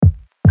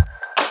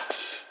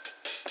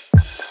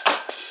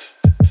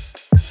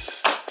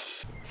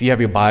If you have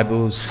your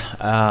Bibles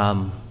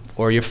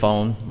or your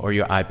phone or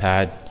your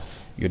iPad,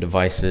 your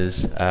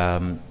devices,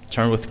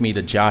 turn with me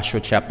to Joshua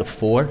chapter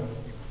 4.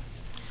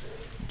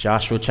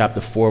 Joshua chapter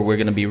 4, we're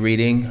going to be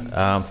reading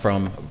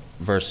from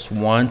verse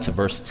 1 to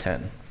verse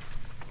 10.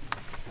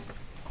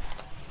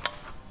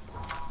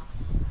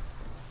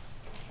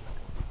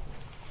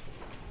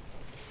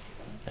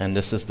 And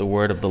this is the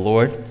word of the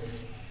Lord.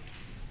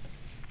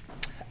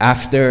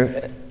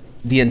 After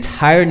the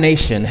entire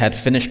nation had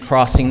finished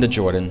crossing the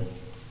Jordan,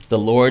 the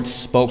Lord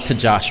spoke to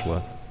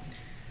Joshua,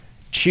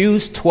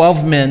 "Choose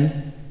 12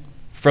 men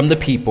from the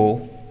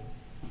people,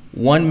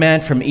 one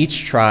man from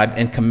each tribe,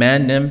 and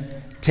command them,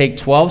 take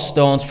 12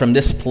 stones from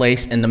this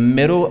place in the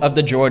middle of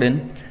the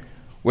Jordan,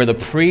 where the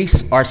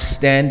priests are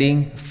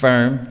standing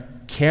firm,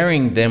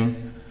 carrying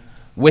them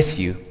with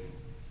you,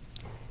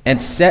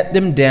 and set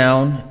them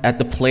down at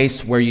the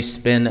place where you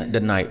spend the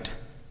night."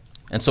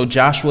 And so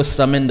Joshua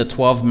summoned the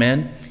 12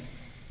 men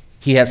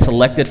he had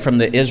selected from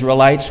the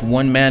Israelites,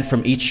 one man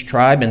from each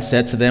tribe, and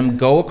said to them,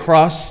 "Go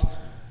across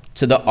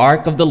to the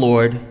ark of the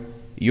Lord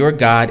your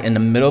God in the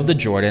middle of the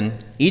Jordan.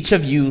 Each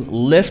of you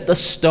lift a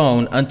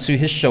stone unto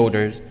his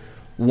shoulders,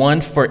 one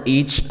for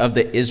each of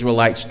the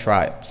Israelites'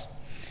 tribes,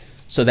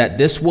 so that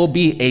this will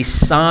be a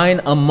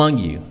sign among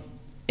you.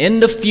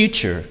 In the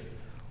future,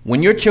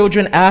 when your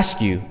children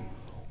ask you,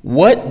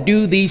 'What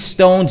do these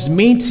stones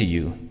mean to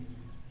you?'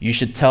 you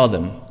should tell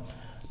them,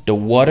 'The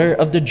water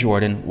of the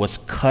Jordan was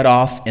cut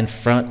off in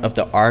front of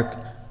the ark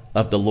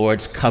of the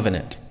Lord's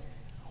covenant.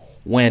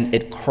 When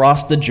it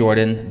crossed the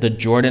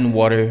Jordan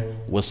water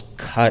was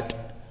cut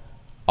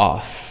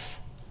off.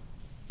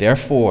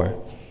 Therefore,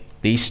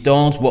 these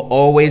stones will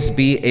always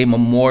be a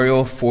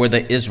memorial for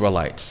the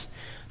Israelites."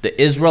 The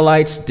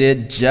Israelites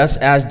did just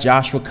as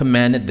Joshua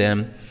commanded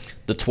them.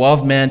 The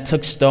 12 men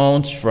took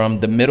stones from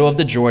the middle of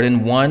the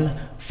Jordan, one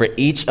for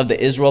each of the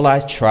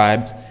Israelite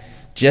tribes,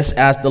 just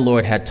as the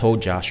Lord had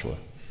told Joshua.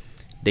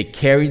 They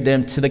carried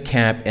them to the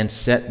camp and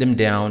set them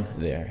down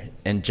there.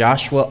 And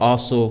Joshua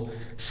also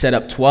set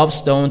up 12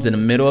 stones in the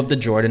middle of the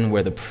Jordan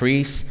where the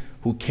priests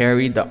who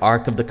carried the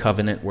Ark of the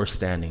Covenant were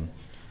standing.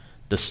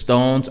 The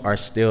stones are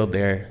still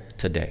there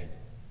today.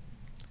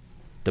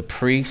 The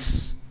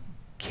priests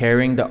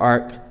carrying the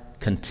Ark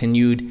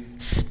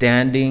continued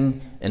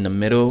standing in the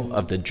middle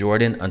of the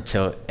Jordan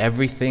until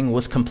everything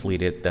was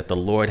completed that the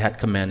Lord had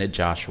commanded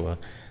Joshua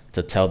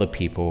to tell the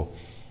people,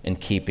 in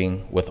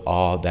keeping with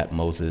all that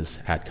Moses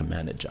had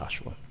commanded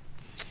Joshua.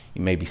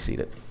 You may be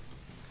seated.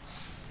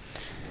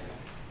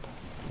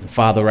 And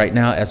Father, right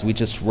now, as we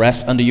just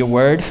rest under your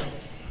word,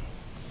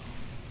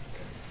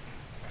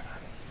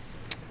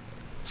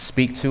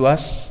 speak to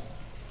us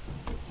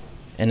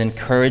and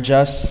encourage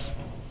us.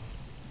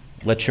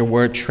 Let your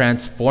word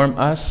transform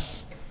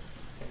us.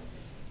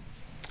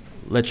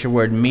 Let your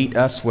word meet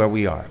us where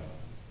we are.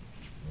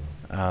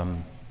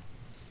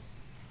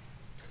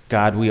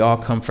 God, we all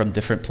come from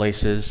different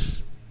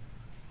places.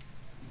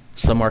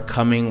 Some are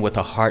coming with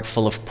a heart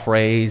full of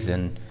praise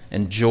and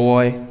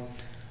joy.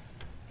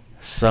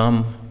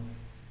 Some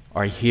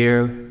are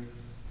here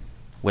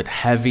with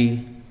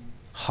heavy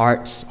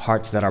hearts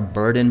that are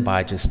burdened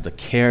by just the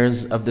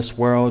cares of this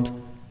world.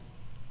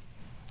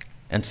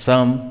 And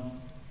some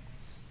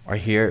are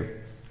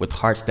here with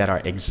hearts that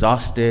are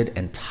exhausted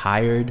and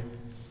tired.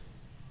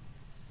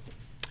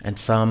 And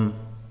some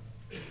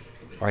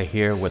are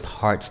here with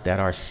hearts that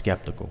are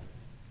skeptical.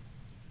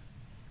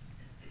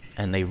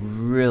 And they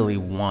really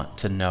want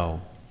to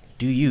know,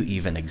 do you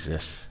even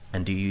exist?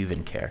 And do you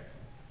even care?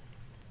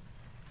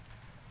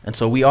 And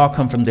so we all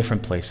come from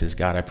different places.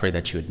 God, I pray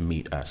that you would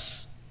meet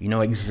us. You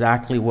know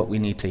exactly what we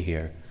need to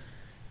hear.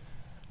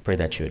 Pray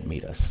that you would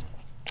meet us.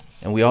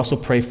 And we also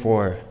pray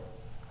for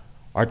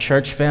our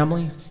church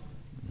families.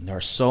 There are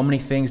so many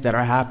things that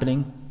are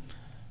happening.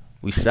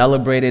 We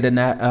celebrated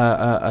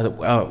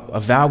a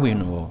vow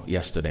renewal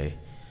yesterday.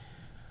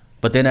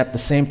 But then at the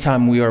same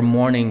time, we are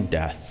mourning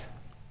death.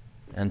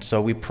 And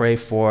so we pray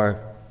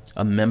for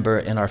a member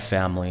in our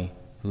family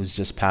who's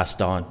just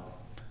passed on,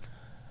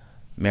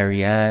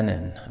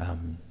 Marianne,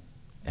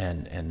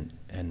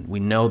 and we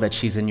know that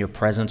she's in your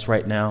presence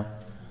right now.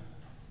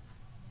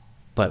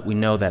 But we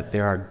know that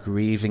there are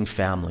grieving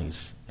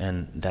families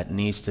and that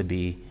needs to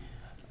be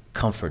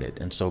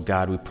comforted. And so,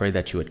 God, we pray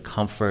that you would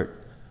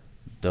comfort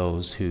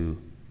those who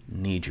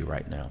need you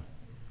right now.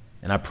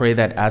 And I pray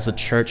that as a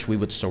church, we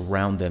would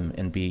surround them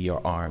and be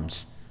your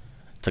arms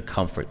to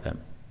comfort them.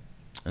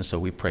 And so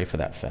we pray for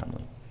that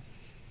family.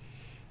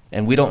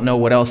 And we don't know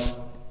what else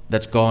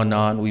that's going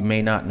on. We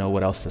may not know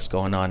what else that's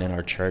going on in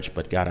our church,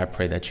 but God, I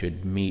pray that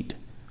you'd meet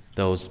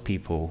those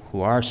people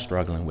who are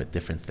struggling with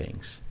different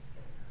things.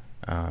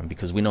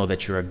 Because we know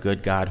that you're a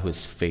good God who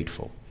is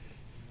faithful.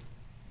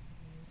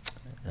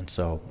 And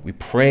so we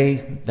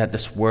pray that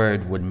this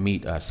word would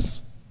meet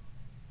us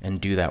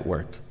and do that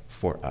work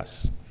for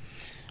us.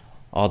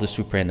 All this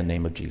we pray in the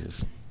name of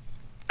Jesus.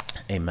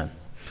 Amen.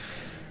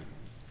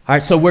 All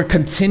right, so we're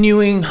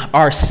continuing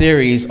our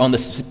series on the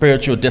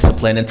spiritual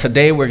discipline, and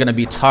today we're going to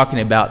be talking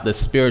about the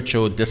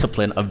spiritual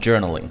discipline of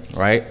journaling,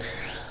 right?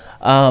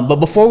 But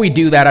before we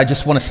do that, I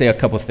just want to say a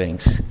couple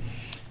things.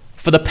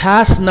 For the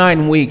past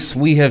 9 weeks,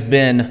 we have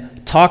been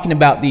talking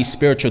about these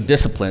spiritual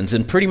disciplines,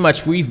 and pretty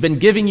much we've been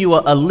giving you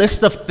a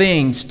list of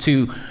things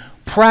to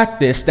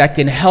practice that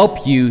can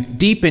help you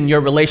deepen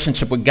your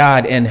relationship with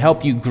God and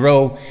help you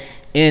grow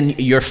in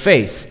your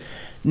faith.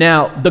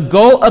 Now, the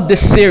goal of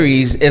this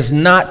series is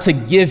not to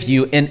give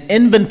you an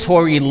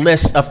inventory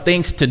list of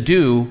things to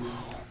do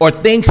or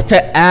things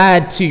to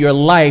add to your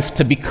life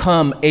to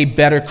become a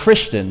better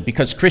Christian,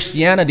 because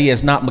Christianity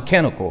is not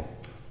mechanical,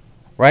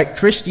 right?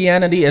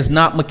 Christianity is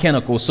not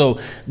mechanical. So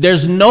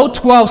there's no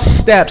 12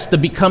 steps to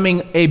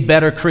becoming a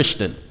better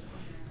Christian,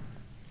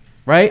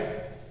 right?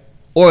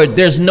 Or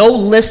there's no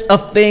list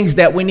of things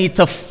that we need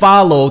to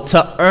follow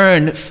to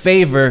earn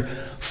favor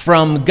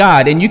from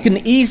God. And you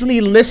can easily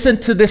listen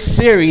to this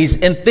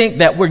series and think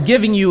that we're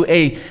giving you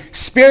a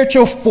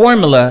spiritual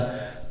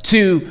formula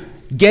to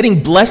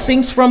getting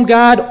blessings from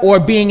God or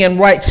being in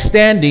right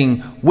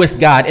standing with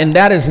God. And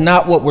that is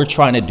not what we're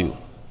trying to do.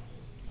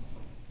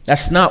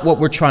 That's not what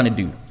we're trying to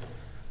do.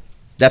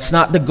 That's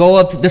not the goal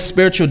of the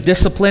spiritual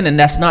discipline, and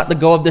that's not the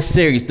goal of this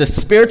series. The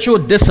spiritual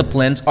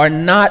disciplines are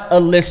not a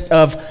list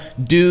of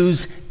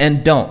do's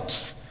and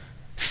don'ts.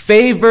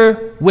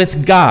 Favor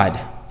with God,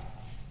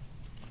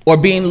 or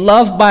being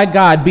loved by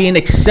God, being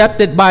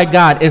accepted by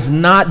God, is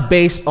not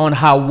based on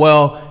how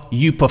well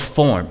you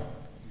perform.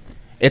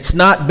 It's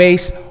not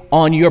based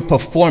on your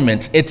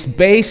performance. It's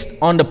based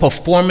on the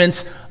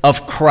performance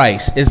of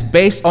Christ. It's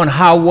based on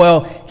how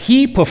well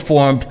he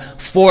performed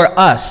for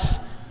us.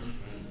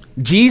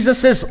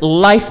 Jesus'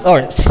 life,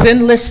 or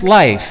sinless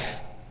life,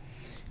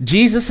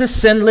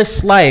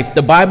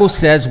 the Bible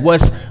says,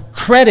 was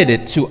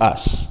credited to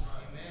us.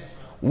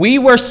 We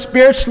were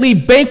spiritually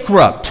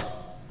bankrupt,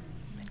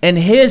 and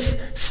his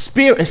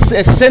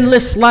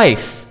sinless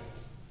life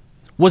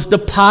was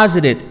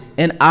deposited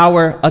in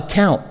our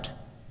account.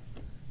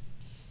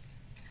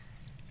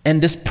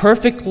 And this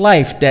perfect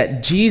life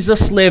that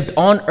Jesus lived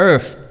on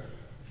earth,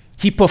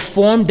 he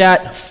performed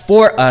that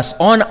for us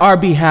on our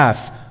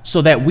behalf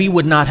so that we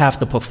would not have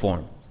to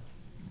perform.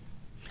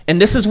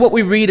 And this is what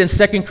we read in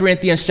 2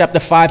 Corinthians chapter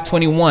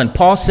 5:21.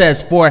 Paul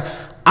says, "For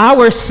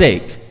our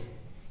sake,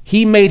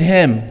 he made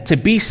him to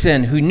be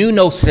sin who knew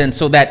no sin,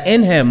 so that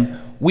in him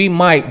we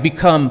might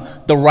become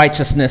the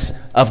righteousness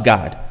of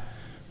God."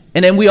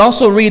 And then we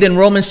also read in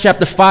Romans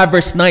chapter 5,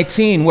 verse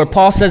 19, where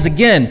Paul says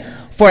again,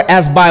 "For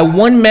as by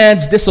one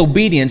man's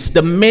disobedience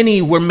the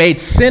many were made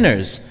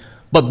sinners,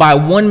 but by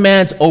one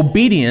man's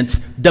obedience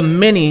the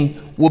many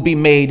will be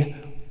made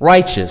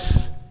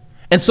righteous."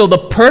 And so the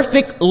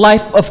perfect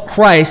life of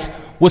Christ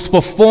was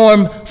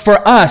performed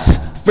for us,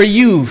 for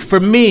you, for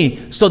me,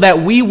 so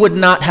that we would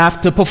not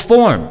have to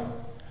perform.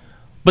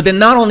 But then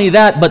not only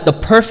that, but the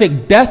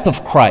perfect death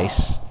of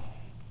Christ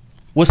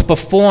was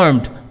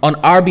performed on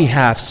our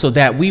behalf so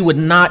that we would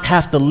not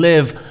have to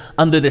live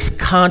under this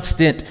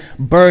constant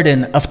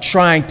burden of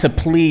trying to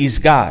please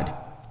God.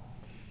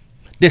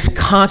 This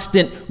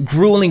constant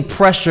grueling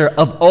pressure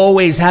of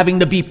always having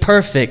to be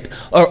perfect,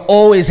 or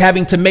always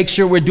having to make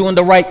sure we're doing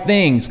the right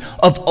things,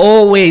 of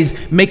always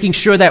making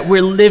sure that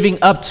we're living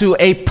up to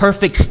a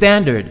perfect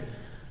standard.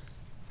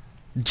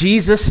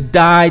 Jesus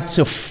died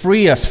to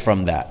free us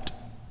from that.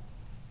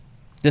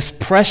 This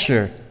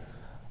pressure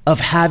of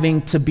having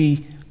to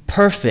be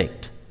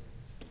perfect.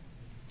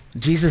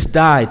 Jesus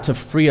died to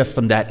free us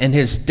from that. And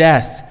his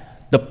death,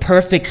 the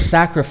perfect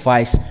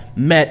sacrifice,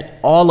 met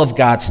all of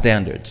God's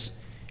standards.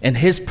 And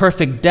his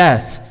perfect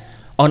death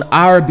on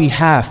our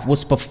behalf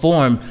was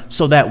performed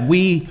so that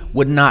we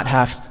would not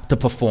have to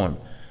perform.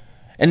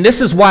 And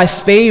this is why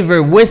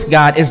favor with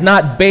God is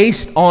not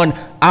based on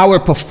our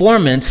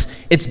performance.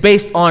 It's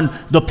based on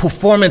the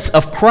performance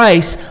of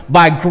Christ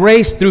by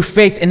grace through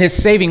faith in his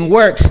saving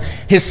works.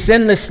 His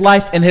sinless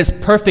life and his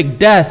perfect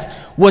death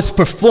was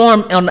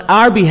performed on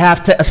our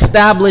behalf to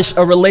establish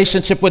a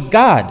relationship with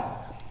God.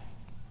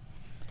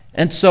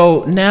 And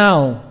so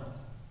now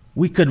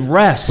we could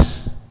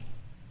rest.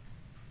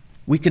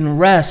 We can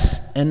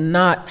rest and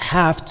not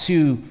have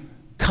to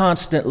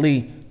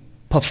constantly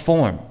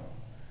perform.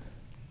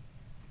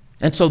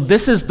 And so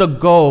this is the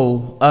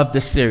goal of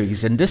the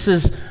series, and this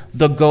is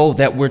the goal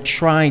that we're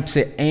trying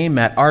to aim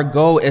at. Our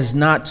goal is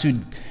not to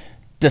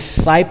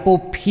disciple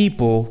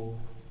people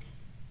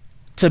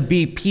to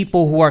be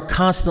people who are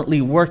constantly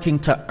working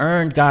to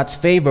earn God's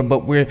favor,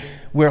 but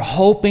we're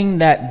hoping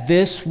that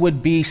this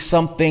would be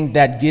something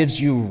that gives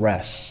you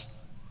rest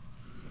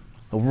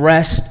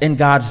in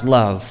God's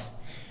love.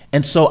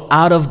 And so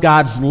out of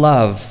God's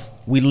love,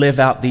 we live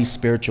out these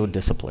spiritual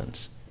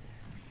disciplines.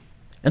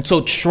 And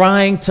so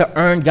trying to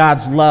earn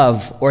God's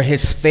love or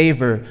his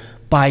favor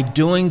by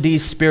doing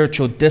these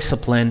spiritual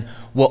discipline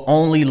will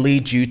only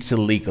lead you to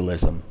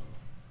legalism.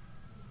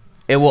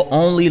 It will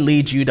only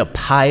lead you to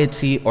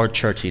piety or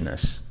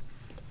churchiness.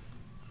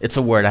 It's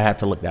a word, I had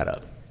to look that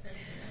up.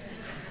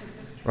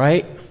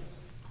 Right?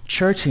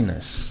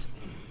 Churchiness.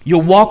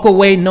 You'll walk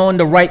away knowing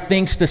the right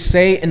things to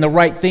say and the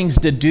right things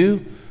to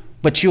do,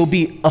 but you'll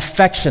be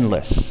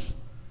affectionless.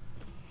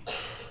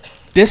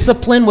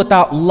 Discipline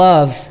without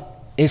love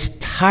is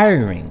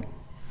tiring.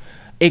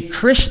 A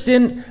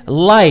Christian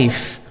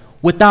life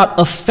without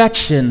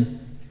affection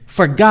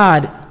for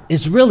God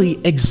is really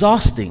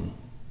exhausting.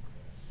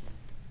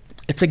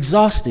 It's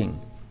exhausting.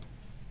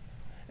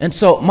 And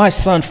so my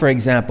son, for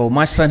example,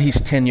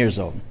 he's 10 years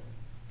old.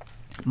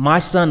 My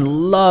son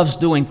loves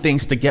doing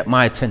things to get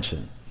my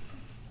attention,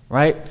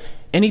 right?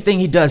 Anything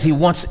he does,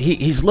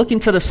 he's looking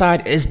to the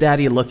side, is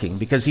daddy looking?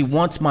 Because he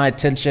wants my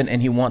attention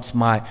and he wants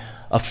my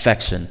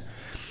affection.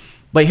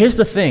 But here's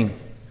the thing.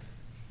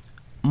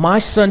 My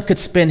son could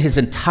spend his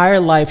entire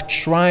life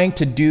trying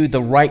to do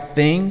the right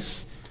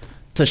things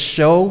to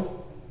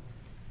show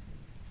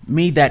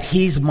me that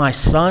he's my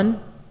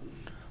son,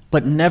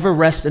 but never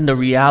rest in the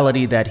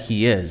reality that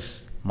he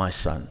is my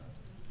son.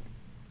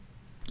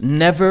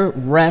 Never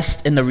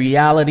rest in the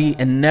reality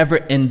and never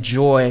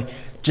enjoy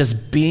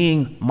just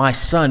being my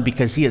son,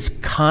 because he is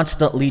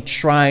constantly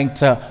trying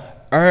to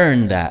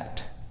earn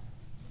that.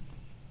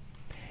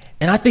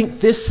 And I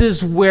think this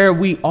is where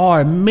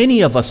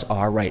many of us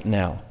are right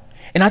now.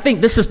 And I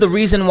think this is the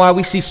reason why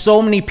we see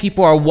so many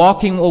people are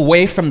walking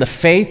away from the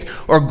faith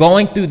or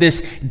going through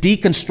this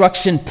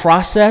deconstruction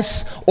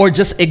process or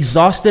just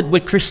exhausted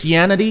with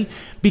Christianity,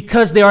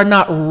 because they are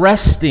not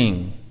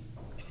resting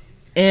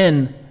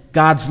in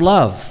God's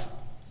love.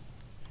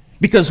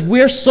 Because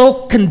we're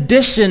so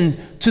conditioned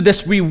to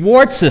this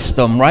reward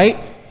system, right?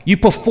 You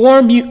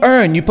perform, you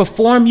earn. You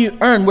perform, you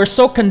earn. We're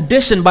so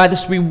conditioned by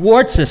this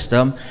reward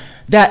system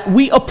that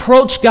we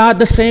approach God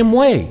the same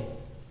way,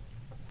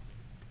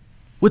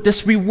 with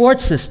this reward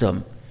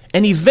system.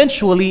 And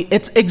eventually,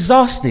 it's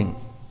exhausting.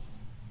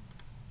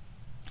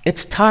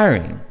 It's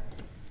tiring.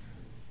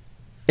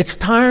 It's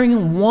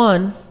tiring,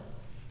 one,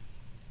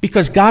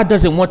 because God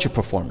doesn't want your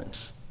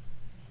performance.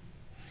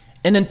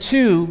 And then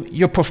two,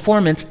 your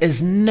performance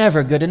is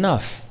never good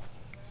enough.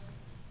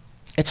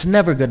 It's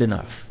never good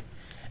enough.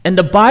 And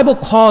the Bible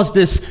calls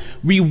this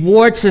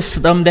reward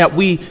system that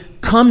we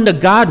come to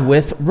God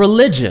with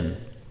religion.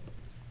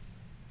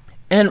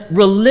 And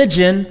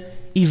religion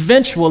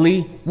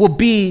eventually will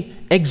be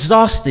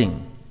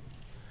exhausting.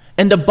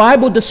 And the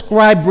Bible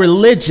describes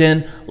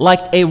religion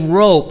like a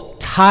rope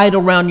tied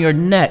around your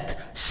neck,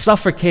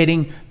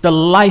 suffocating the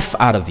life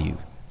out of you.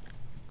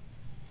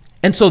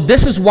 And so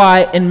this is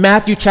why in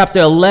Matthew chapter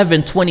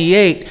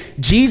 11:28,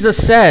 Jesus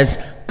says,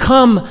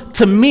 "Come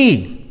to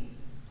me,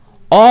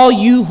 all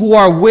you who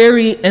are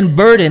weary and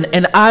burdened,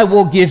 and I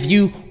will give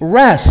you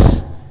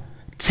rest.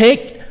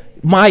 Take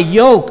my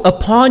yoke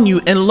upon you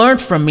and learn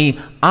from me.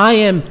 I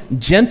am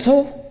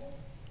gentle,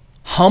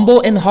 humble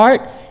in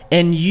heart,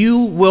 and you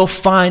will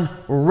find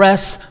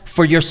rest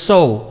for your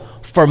soul.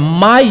 For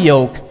my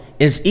yoke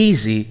is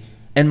easy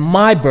and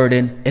my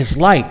burden is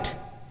light."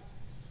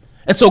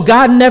 And so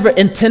God never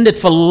intended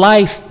for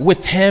life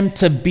with him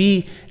to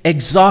be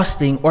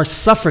exhausting or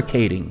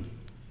suffocating.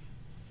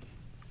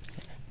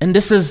 And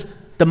this is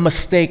the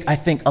mistake I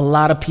think a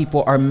lot of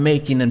people are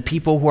making, and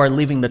people who are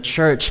leaving the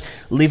church,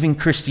 leaving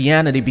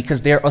Christianity,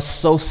 because they're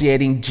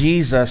associating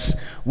Jesus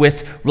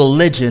with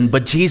religion.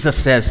 But Jesus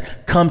says,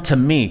 "Come to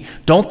me."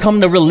 Don't come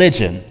to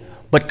religion,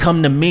 but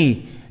come to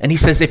me. And he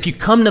says, if you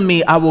come to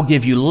me, I will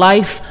give you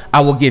life,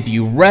 I will give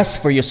you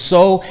rest for your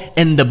soul,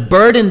 and the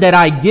burden that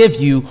I give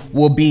you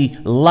will be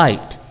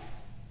light,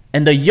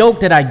 and the yoke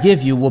that I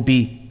give you will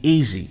be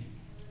easy.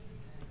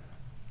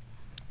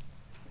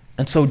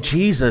 And so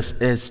Jesus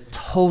is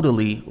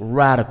totally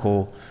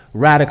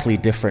radically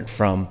different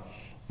from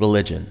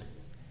religion.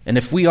 And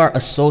if we are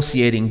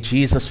associating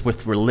Jesus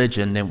with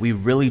religion, then we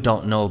really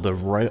don't know the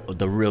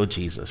real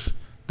Jesus,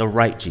 the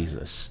right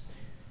Jesus.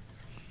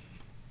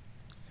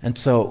 And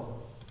so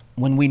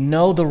when we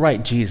know the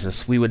right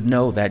Jesus, we would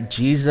know that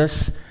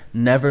Jesus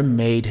never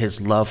made his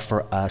love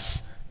for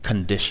us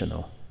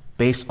conditional,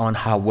 based on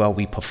how well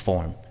we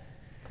perform.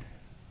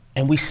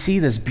 And we see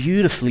this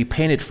beautifully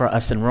painted for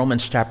us in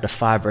Romans chapter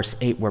 5, verse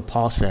 8, where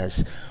Paul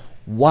says,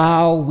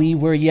 "While we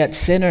were yet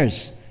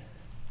sinners,"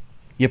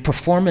 your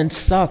performance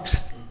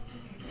sucks.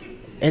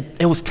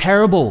 It was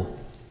terrible.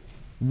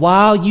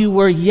 "While you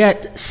were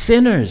yet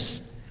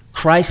sinners,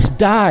 Christ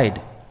died."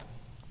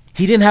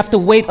 He didn't have to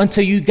wait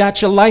until you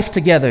got your life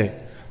together.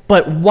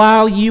 But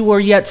while you were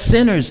yet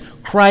sinners,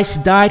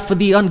 Christ died for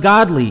the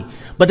ungodly.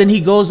 But then he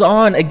goes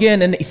on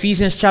again in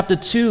Ephesians chapter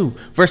 2,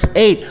 verse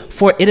 8,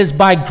 "For it is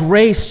by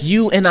grace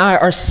you and I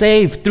are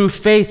saved through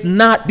faith,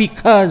 not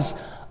because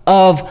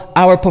of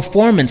our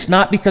performance,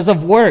 not because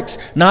of works,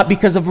 not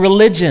because of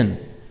religion."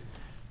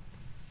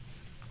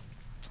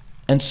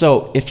 And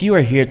so if you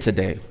are here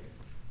today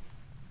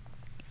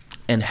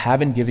and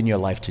haven't given your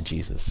life to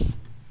Jesus,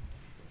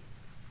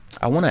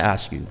 I want to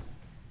ask you,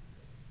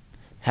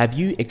 have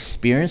you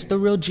experienced the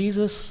real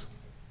Jesus,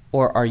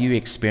 or are you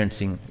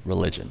experiencing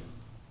religion?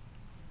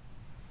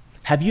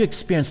 Have you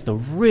experienced the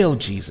real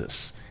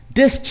Jesus,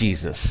 this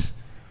Jesus,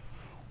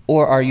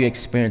 or are you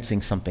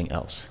experiencing something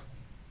else?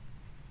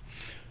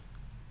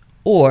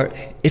 Or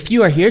if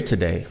you are here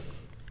today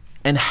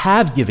and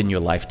have given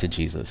your life to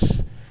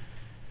Jesus,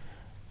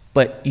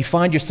 but you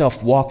find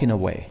yourself walking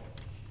away,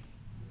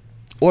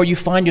 or you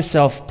find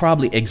yourself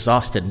probably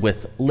exhausted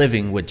with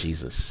living with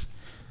Jesus,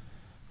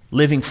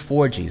 living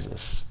for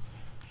Jesus,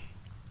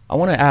 I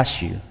want to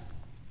ask you,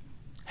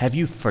 have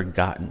you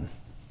forgotten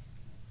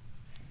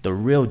the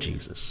real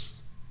Jesus?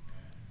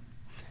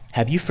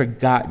 Have you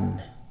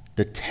forgotten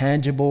the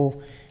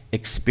tangible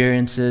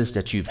experiences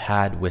that you've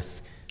had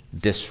with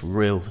this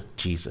real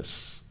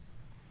Jesus?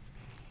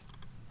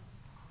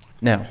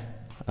 Now,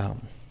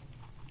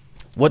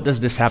 what does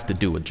this have to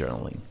do with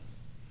journaling?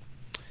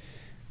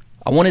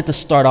 I wanted to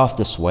start off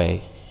this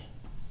way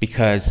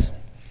because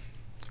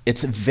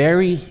it's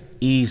very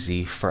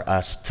easy for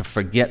us to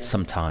forget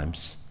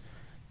sometimes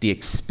the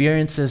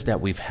experiences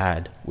that we've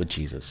had with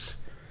Jesus.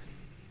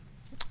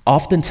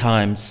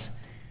 Oftentimes,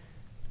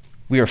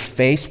 we are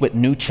faced with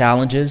new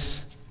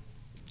challenges,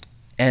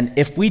 and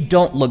if we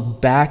don't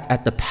look back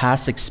at the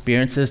past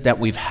experiences that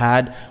we've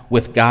had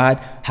with God,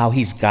 how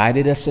he's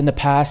guided us in the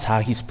past, how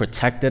he's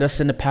protected us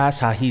in the past,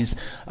 how he's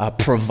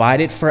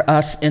provided for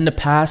us in the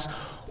past,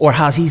 or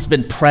how he's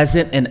been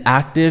present and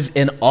active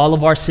in all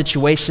of our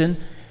situation,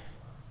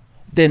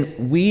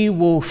 then we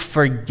will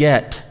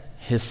forget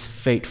his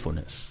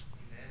faithfulness.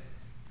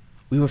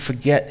 We will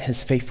forget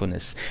his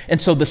faithfulness.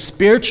 And so the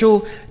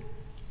spiritual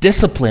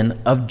discipline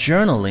of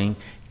journaling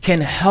can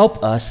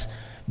help us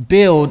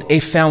build a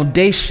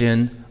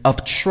foundation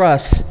of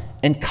trust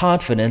and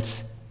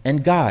confidence in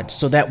God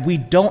so that we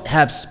don't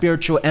have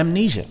spiritual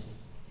amnesia.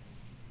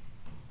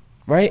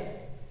 Right?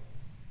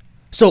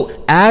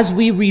 So as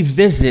we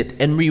revisit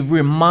and we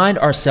remind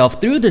ourselves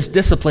through this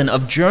discipline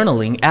of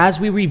journaling, as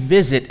we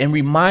revisit and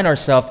remind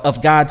ourselves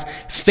of God's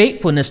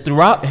faithfulness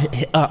throughout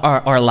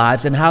our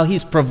lives and how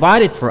he's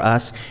provided for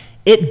us,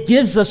 it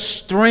gives us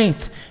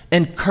strength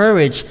and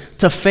courage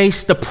to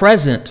face the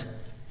present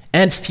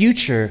and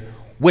future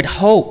with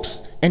hopes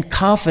and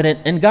confidence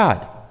in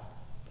God.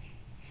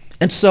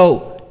 And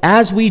so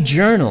as we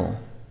journal,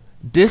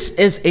 this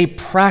is a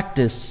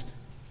practice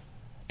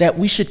that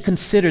we should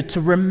consider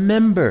to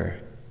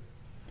remember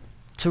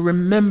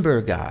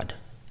God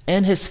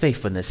and his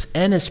faithfulness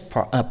and his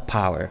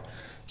power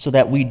so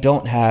that we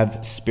don't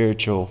have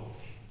spiritual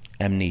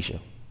amnesia.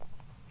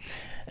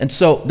 And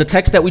so the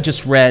text that we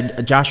just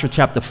read, Joshua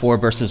chapter 4,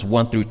 verses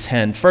 1 through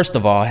 10, first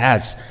of all,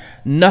 has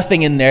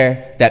nothing in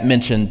there that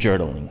mentioned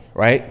journaling,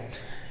 right?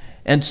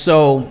 And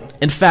so,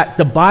 in fact,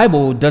 the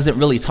Bible doesn't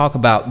really talk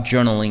about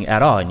journaling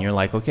at all. And you're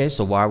like, okay,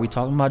 so why are we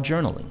talking about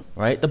journaling,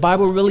 right? The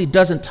Bible really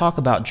doesn't talk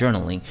about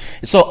journaling.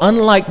 So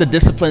unlike the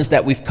disciplines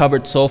that we've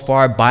covered so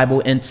far,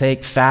 Bible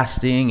intake,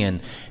 fasting,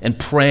 and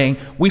praying,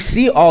 we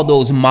see all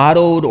those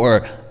modeled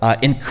or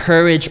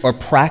encouraged or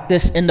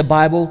practiced in the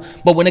Bible.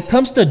 But when it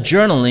comes to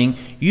journaling,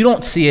 you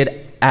don't see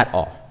it at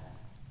all.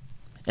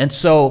 And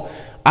so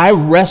I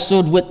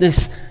wrestled with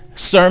this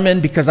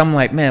sermon because I'm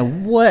like,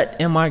 man, what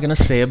am I going to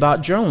say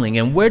about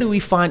journaling? And where do we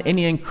find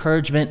any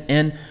encouragement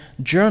in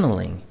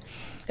journaling?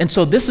 And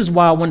so this is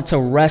why I wanted to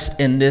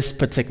rest in this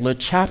particular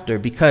chapter,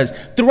 because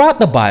throughout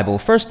the Bible,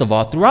 first of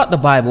all, throughout the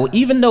Bible,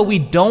 even though we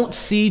don't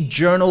see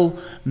journaling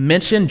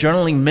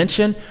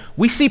mentioned,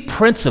 we see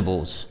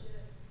principles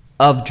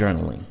of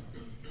journaling.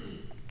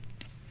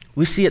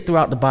 We see it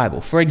throughout the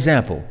Bible. For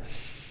example,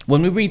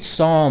 when we read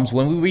Psalms,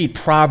 when we read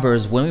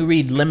Proverbs, when we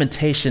read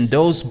Lamentation,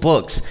 those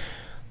books,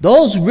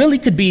 those really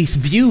could be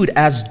viewed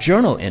as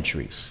journal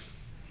entries.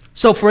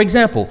 So, for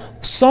example,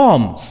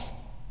 Psalms,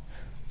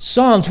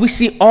 we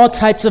see all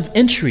types of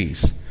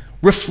entries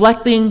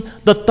reflecting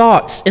the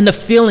thoughts and the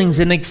feelings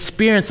and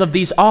experience of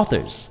these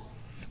authors,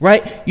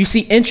 right? You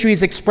see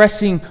entries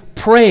expressing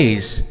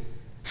praise,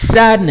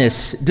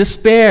 sadness,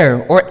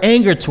 despair, or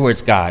anger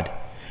towards God.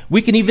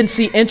 We can even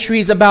see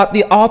entries about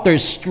the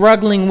authors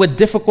struggling with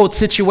difficult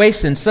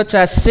situations such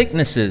as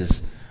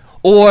sicknesses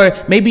or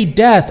maybe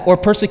death or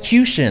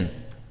persecution.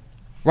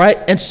 Right?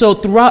 And so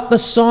throughout the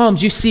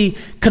Psalms, you see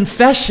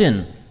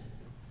confession,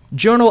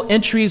 journal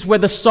entries where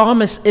the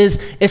psalmist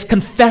is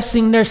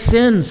confessing their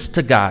sins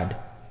to God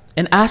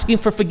and asking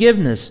for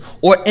forgiveness,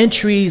 or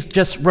entries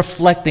just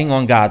reflecting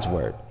on God's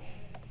word.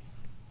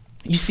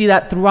 You see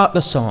that throughout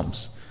the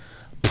Psalms.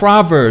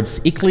 Proverbs,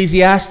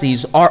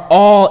 Ecclesiastes are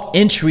all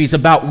entries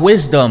about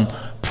wisdom,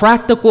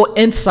 practical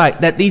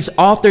insight that these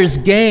authors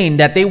gain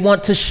that they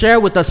want to share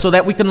with us so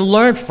that we can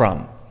learn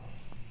from.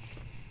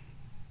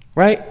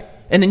 Right?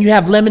 And then you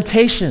have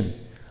Lamentation.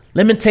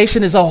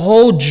 Lamentation is a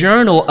whole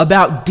journal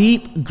about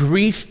deep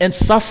grief and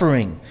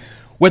suffering,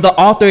 where the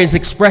author is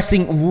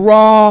expressing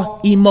raw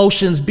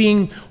emotions,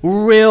 being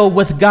real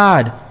with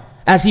God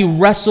as he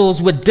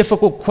wrestles with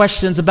difficult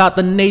questions about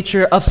the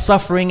nature of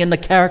suffering and the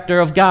character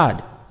of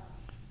God.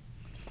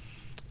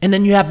 And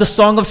then you have the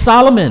Song of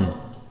Solomon,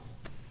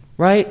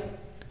 right?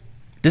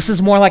 This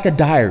is more like a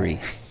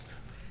diary,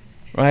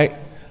 right?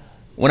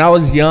 When I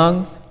was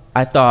young,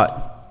 I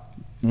thought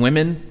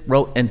women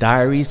wrote in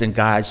diaries and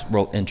guys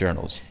wrote in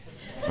journals,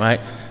 right?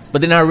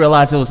 But then I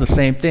realized it was the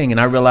same thing, and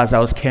I realized I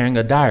was carrying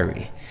a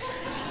diary.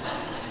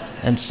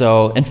 And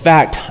so, in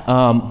fact,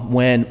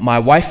 when my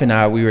wife and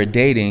I, we were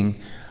dating,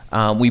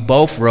 we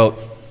both wrote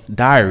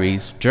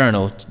diaries,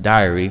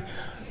 diary,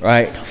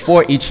 right,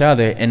 for each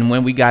other. And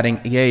when we got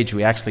engaged,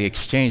 we actually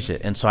exchanged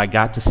it. And so I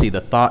got to see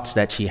the thoughts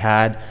that she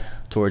had,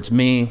 towards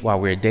me while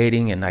we were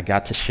dating, and I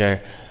got to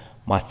share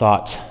my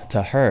thoughts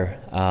to her,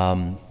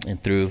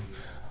 and through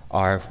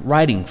our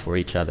writing for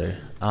each other.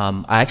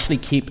 I actually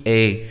keep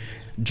a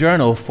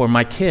journal for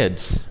my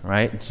kids,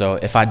 right? So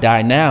if I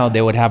die now,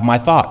 they would have my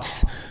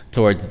thoughts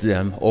towards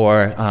them,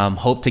 or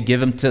hope to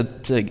give it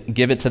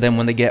to them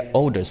when they get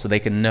older, so they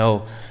can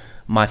know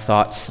my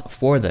thoughts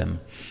for them.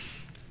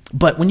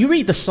 But when you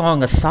read the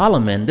Song of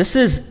Solomon, this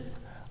is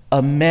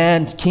a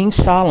man, King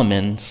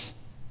Solomon's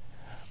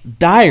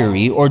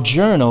diary or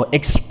journal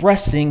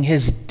expressing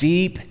his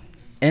deep,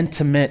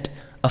 intimate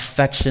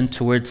affection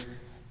towards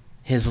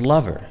his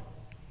lover.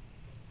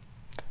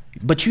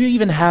 But you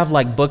even have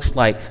like books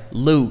like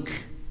Luke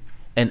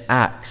and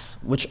Acts,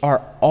 which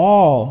are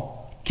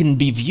all can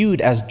be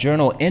viewed as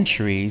journal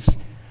entries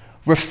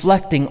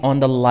reflecting on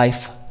the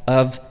life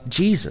of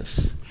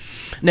Jesus.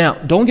 Now,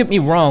 don't get me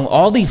wrong,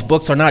 all these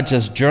books are not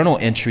just journal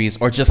entries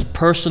or just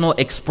personal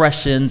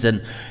expressions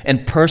and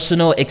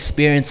personal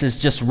experiences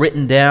just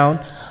written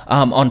down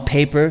on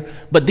paper,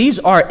 but these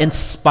are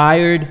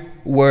inspired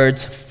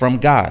words from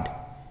God.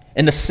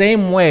 In the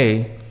same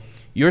way,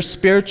 your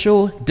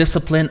spiritual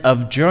discipline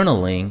of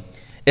journaling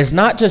is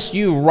not just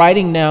you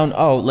writing down,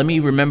 oh, let me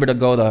remember to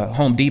go to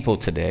Home Depot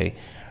today,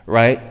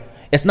 right?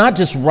 It's not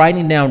just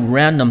writing down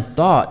random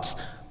thoughts,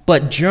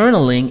 but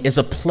journaling is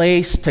a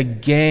place to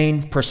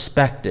gain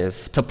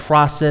perspective, to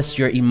process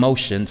your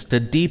emotions, to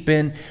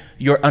deepen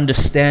your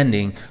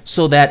understanding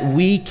so that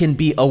we can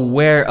be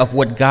aware of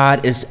what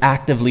God is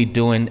actively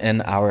doing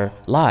in our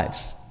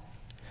lives.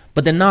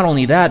 But then not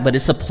only that, but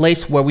it's a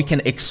place where we can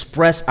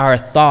express our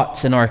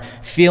thoughts and our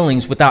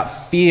feelings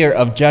without fear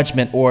of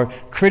judgment or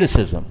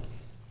criticism.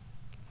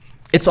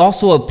 It's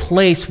also a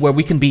place where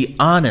we can be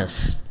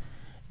honest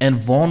and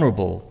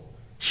vulnerable,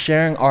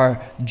 sharing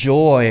our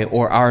joy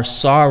or our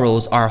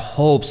sorrows, our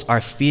hopes,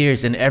 our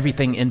fears, and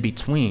everything in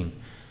between.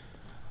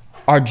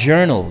 Our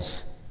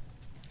journals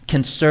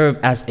can serve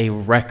as a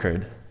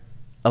record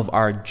of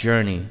our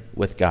journey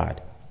with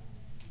God.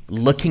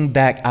 Looking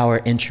back at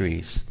our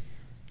entries,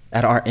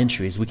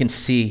 we can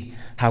see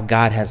how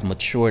God has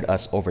matured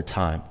us over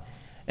time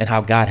and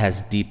how God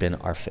has deepened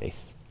our faith.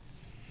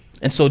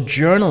 And so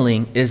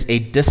journaling is a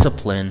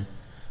discipline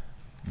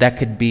that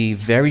could be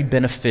very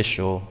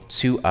beneficial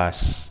to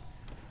us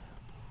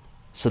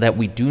so that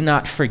we do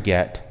not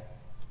forget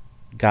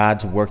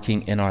God's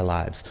working in our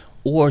lives,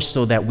 or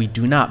so that we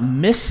do not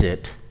miss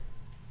it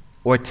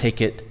or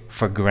take it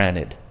for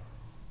granted.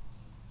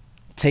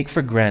 Take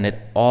for granted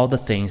all the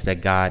things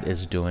that God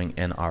is doing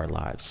in our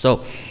lives.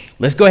 So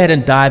let's go ahead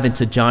and dive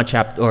into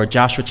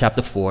Joshua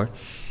chapter 4,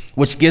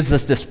 which gives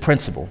us this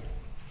principle.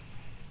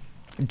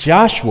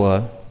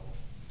 Joshua,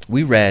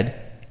 we read,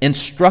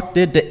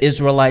 instructed the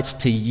Israelites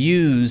to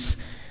use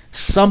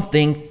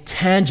something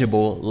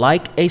tangible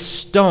like a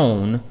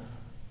stone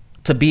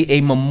to be a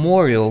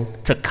memorial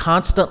to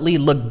constantly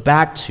look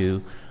back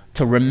to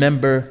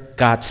remember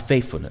God's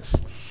faithfulness.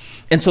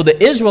 And so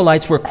the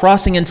Israelites were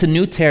crossing into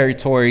new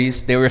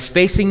territories, they were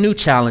facing new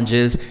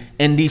challenges,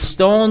 and these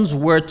stones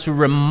were to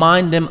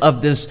remind them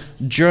of this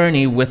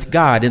journey with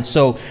God. And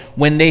so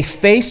when they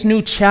faced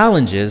new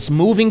challenges,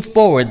 moving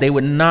forward, they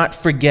would not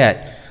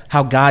forget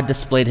how God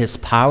displayed his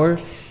power,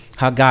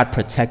 how God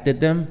protected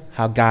them,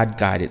 how God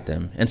guided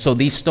them. And so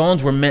these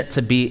stones were meant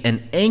to be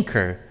an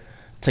anchor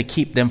to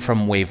keep them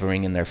from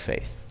wavering in their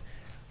faith,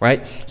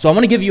 right? So I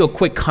want to give you a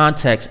quick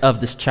context of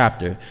this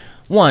chapter.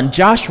 One,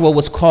 Joshua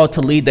was called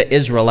to lead the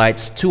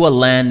Israelites to a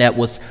land that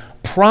was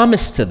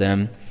promised to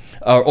them,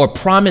 or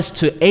promised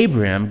to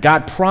Abraham.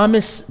 God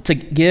promised to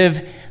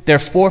give their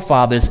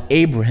forefathers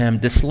Abraham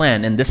this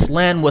land, and this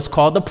land was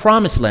called the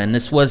Promised Land.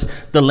 This was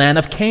the land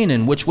of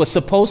Canaan, which was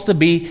supposed to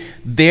be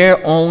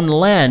their own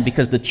land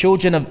because the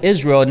children of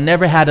Israel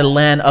never had a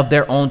land of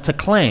their own to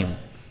claim.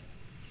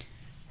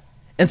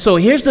 And so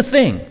here's the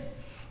thing.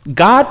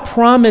 God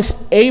promised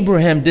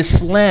Abraham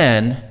this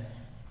land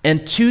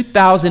in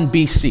 2000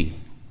 BC,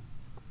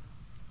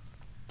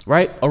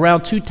 right?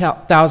 Around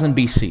 2000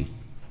 BC.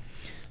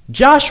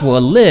 Joshua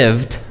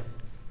lived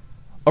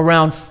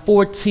around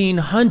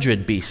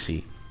 1400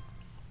 BC.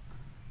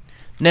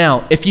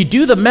 Now, if you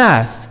do the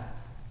math,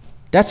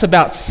 that's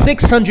about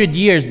 600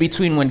 years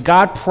between when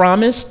God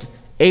promised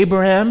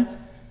Abraham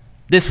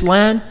this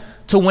land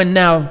to when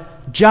now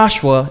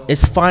Joshua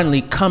is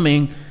finally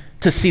coming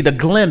to see the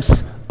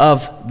glimpse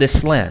of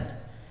this land.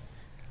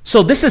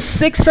 So this is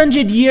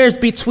 600 years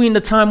between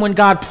the time when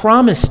God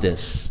promised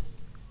this.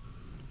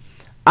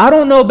 I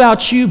don't know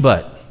about you,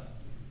 but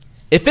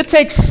if it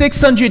takes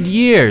 600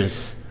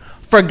 years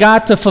for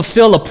God to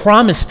fulfill a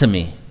promise to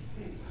me,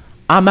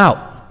 I'm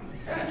out.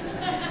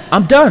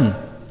 I'm done,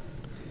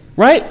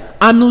 right?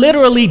 I'm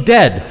literally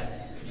dead.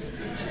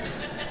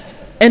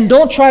 And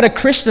don't try to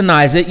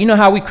Christianize it. You know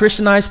how we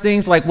Christianize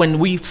things? Like when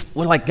we're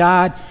like,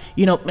 God,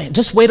 man,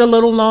 just wait a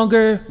little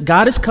longer.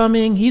 God is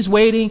coming. He's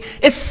waiting.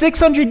 It's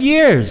 600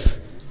 years.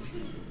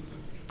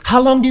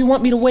 How long do you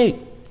want me to wait?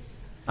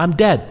 I'm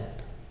dead,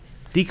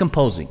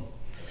 decomposing,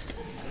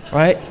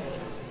 right?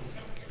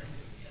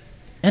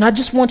 And I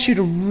just want you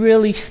to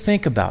really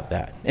think about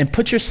that and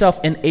put yourself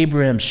in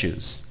Abraham's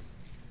shoes.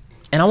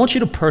 And I want you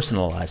to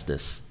personalize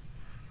this.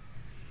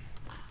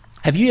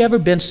 Have you ever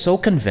been so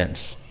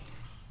convinced,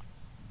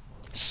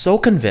 so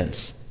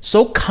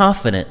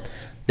confident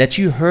that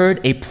you heard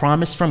a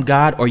promise from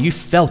God or you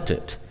felt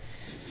it,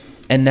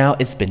 and now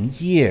it's been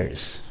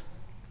years,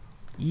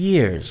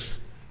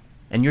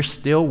 and you're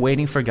still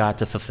waiting for God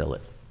to fulfill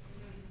it?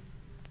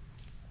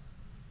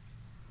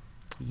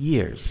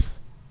 Years.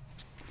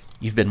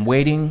 You've been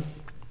waiting,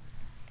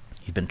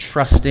 you've been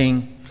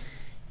trusting,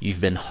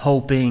 you've been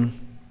hoping,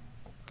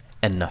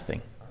 and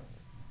nothing.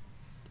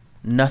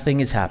 Nothing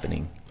is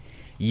happening.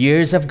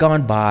 Years have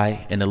gone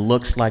by, and it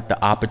looks like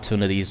the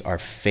opportunities are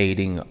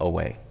fading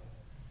away.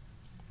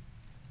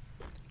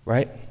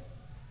 Right?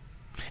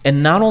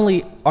 And not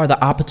only are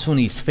the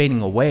opportunities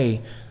fading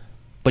away,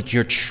 but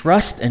your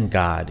trust in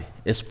God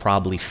is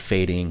probably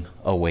fading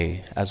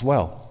away as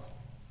well.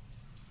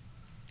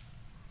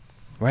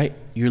 Right?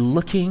 You're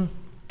looking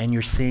and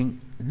you're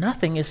seeing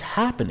nothing is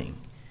happening.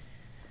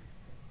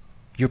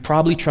 You're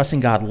probably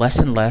trusting God less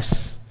and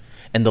less,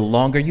 and the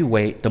longer you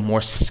wait, the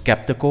more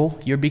skeptical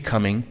you're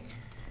becoming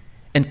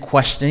and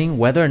questioning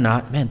whether or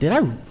not, man, did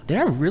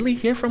I really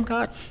hear from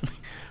God?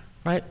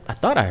 Right? I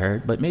thought I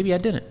heard, but maybe I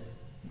didn't.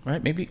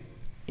 Right? Maybe,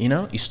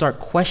 you start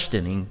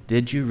questioning,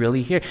 did you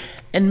really hear?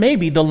 And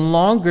maybe the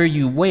longer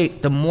you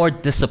wait, the more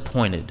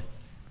disappointed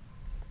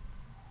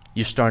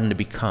you're starting to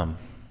become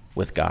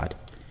with God.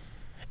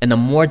 And the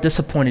more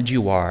disappointed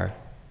you are,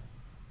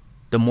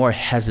 the more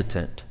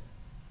hesitant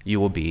you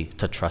will be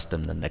to trust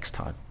Him the next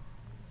time.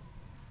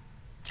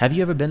 Have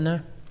you ever been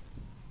there?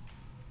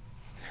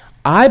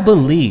 I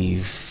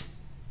believe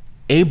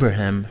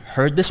Abraham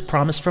heard this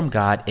promise from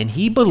God, and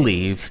he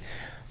believed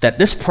that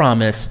this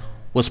promise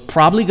was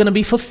probably going to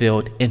be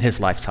fulfilled in his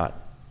lifetime.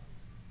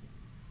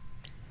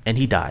 And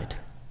he died,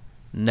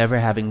 never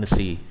having to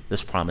see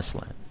this promised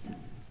land.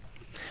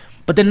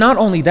 But then not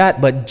only that,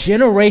 but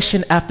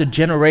generation after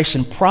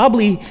generation,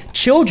 probably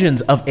children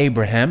of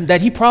Abraham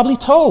that he probably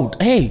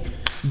told, hey,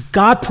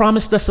 God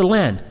promised us a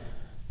land.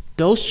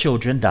 Those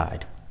children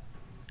died,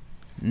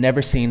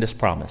 never seeing this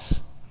promise.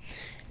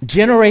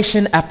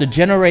 Generation after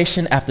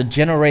generation after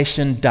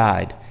generation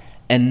died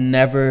and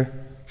never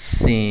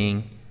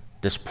seeing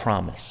this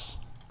promise.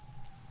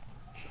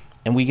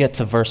 And we get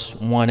to verse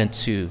 1 and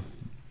 2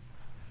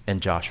 in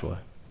Joshua.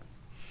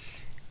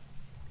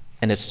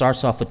 And it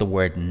starts off with the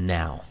word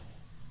now.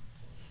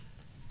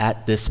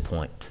 At this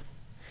point,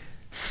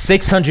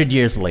 600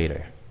 years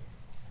later,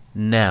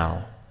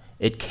 now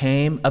it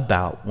came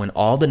about when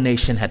all the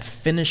nation had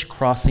finished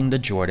crossing the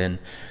Jordan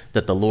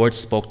that the Lord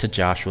spoke to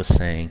Joshua,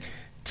 saying,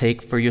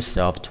 take for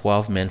yourself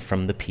 12 men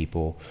from the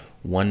people,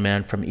 1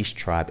 man from each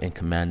tribe, and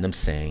command them,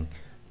 saying,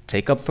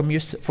 take up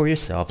for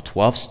yourself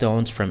 12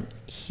 stones from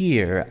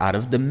here out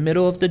of the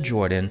middle of the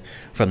Jordan,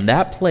 from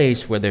that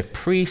place where the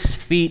priest's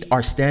feet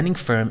are standing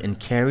firm, and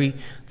carry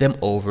them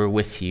over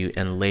with you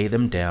and lay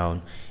them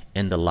down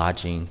in the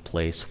lodging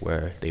place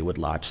where they would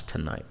lodge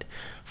tonight.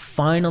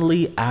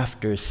 Finally,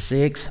 after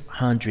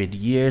 600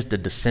 years, the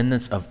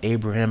descendants of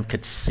Abraham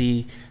could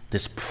see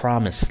this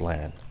promised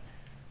land.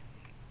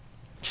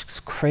 It's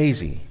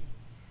crazy.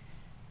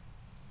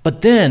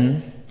 But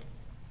then,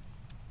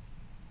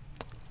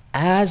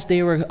 as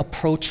they were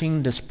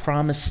approaching this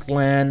promised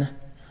land,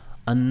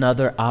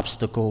 another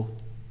obstacle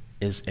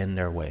is in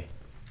their way.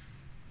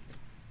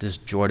 This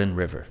Jordan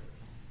River.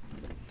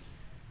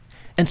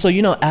 And so,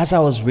 as I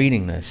was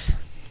reading this,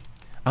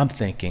 I'm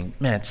thinking,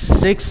 man,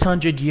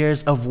 600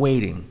 years of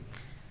waiting.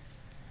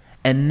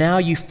 And now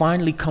you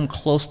finally come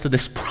close to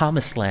this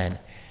promised land.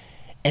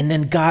 And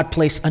then God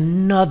placed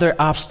another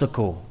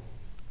obstacle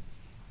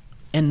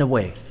in the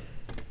way.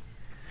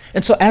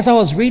 And so as I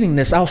was reading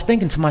this, I was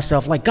thinking to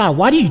myself, like, God,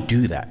 why do you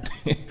do that?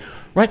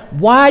 Right?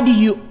 Why do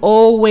you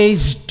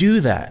always do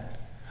that?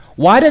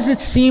 Why does it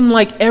seem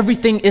like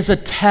everything is a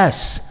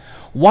test?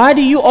 Why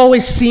do you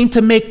always seem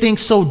to make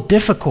things so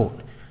difficult?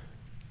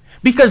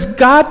 Because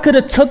God could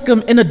have took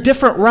them in a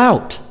different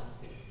route.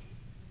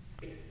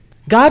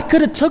 God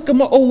could have took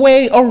them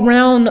away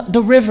around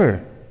the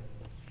river.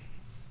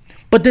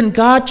 But then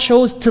God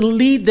chose to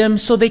lead them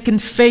so they can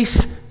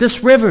face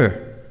this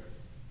river.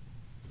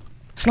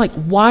 It's like,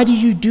 why do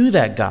you do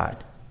that,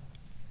 God?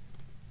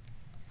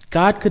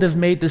 God could have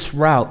made this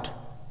route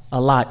a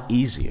lot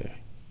easier,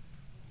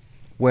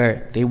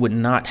 where they would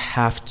not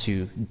have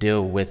to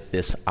deal with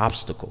this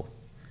obstacle.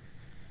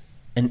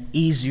 An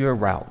easier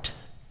route.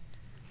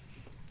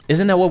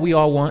 Isn't that what we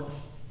all want?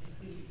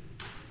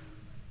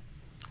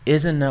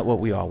 Isn't that what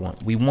we all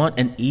want? We want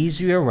an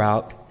easier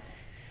route.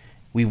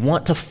 We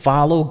want to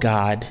follow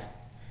God,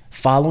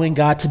 following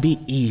God to be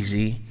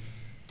easy.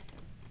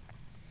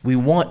 We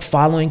want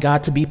following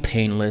God to be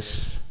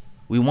painless.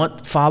 We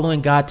want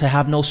following God to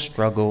have no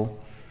struggle.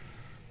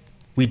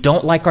 We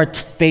don't like our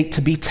faith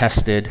to be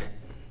tested.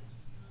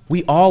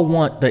 We all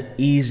want the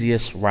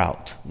easiest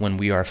route when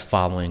we are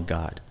following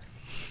God.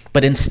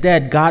 But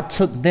instead, God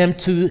took them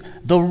to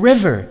the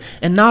river.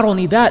 And not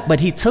only that, but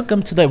he took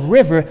them to the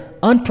river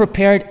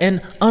unprepared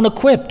and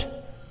unequipped.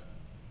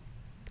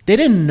 They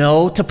didn't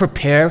know to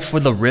prepare for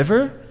the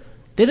river.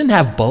 They didn't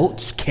have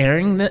boats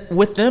carrying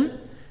with them.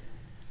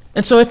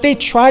 And so if they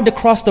tried to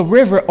cross the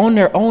river on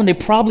their own, they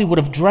probably would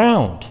have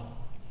drowned.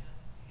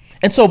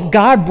 And so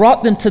God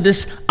brought them to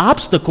this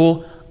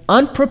obstacle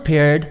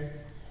unprepared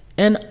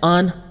and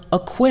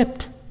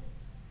unequipped,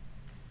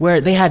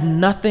 where they had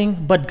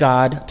nothing but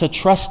God to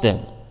trust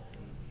in.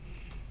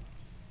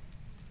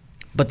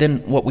 But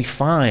then what we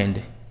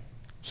find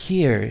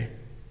here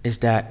is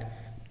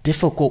that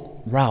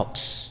difficult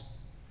routes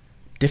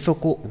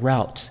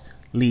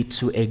lead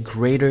to a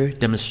greater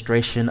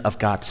demonstration of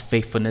God's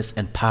faithfulness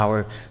and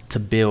power to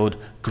build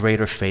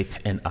greater faith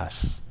in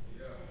us.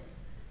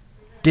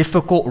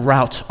 Difficult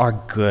routes are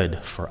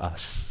good for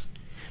us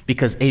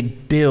because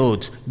it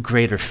builds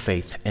greater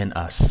faith in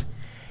us.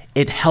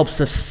 It helps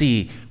us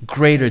see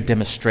greater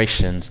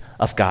demonstrations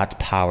of God's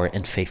power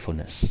and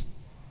faithfulness.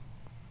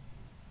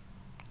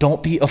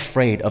 Don't be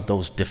afraid of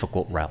those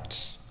difficult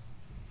routes.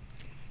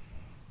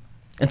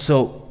 And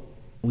so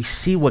we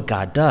see what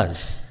God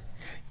does.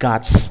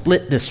 God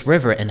split this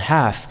river in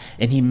half,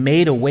 and he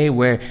made a way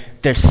where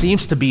there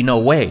seems to be no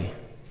way.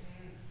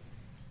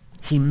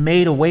 He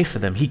made a way for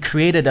them. He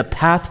created a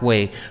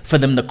pathway for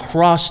them to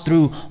cross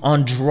through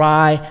on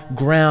dry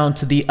ground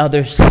to the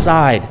other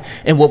side.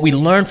 And what we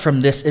learn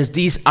from this is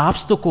these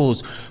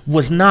obstacles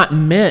were not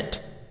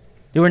meant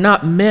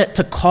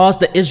to cause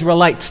the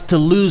Israelites to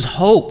lose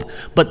hope,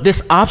 but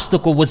this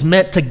obstacle was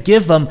meant to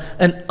give them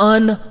an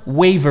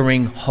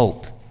unwavering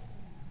hope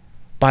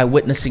by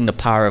witnessing the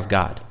power of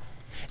God.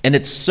 And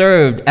it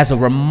served as a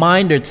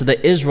reminder to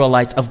the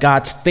Israelites of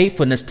God's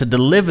faithfulness to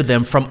deliver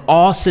them from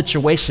all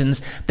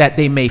situations that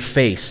they may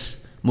face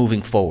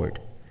moving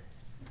forward.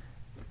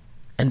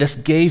 And this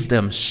gave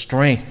them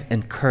strength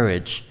and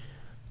courage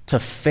to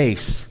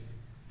face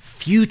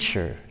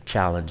future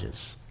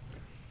challenges.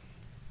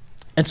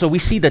 And so we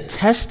see the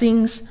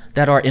testings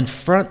that are in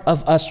front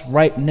of us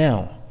right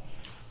now.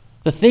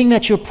 The thing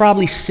that you're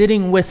probably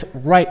sitting with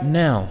right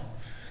now,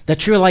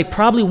 that you're like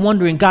probably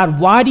wondering, God,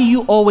 why do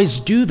you always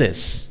do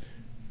this?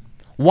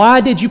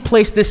 Why did you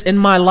place this in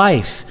my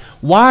life?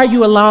 Why are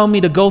you allowing me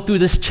to go through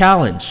this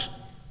challenge?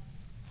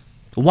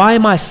 Why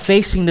am I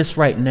facing this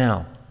right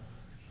now?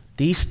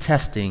 These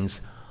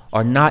testings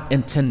are not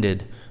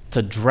intended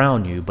to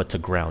drown you, but to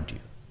ground you.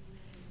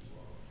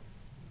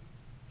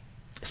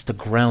 It's to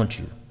ground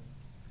you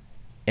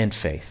in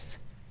faith.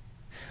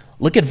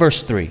 Look at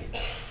verse 3.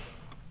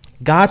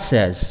 God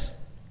says,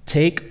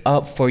 take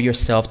up for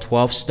yourself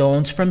 12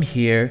 stones from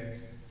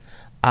here,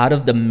 out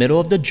of the middle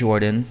of the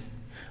Jordan,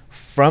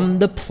 from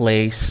the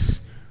place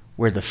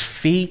where the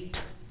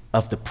feet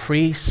of the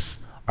priests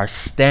are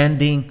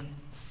standing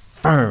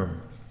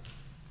firm.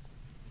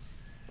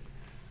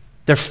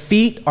 Their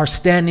feet are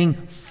standing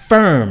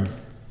firm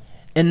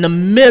in the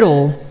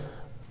middle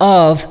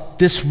of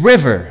this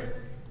river.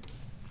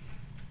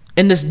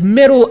 In this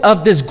middle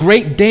of this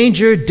great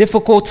danger,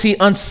 difficulty,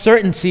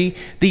 uncertainty,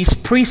 these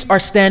priests are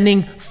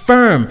standing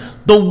firm.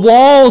 The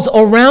walls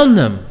around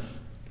them,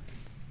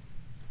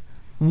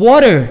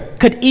 water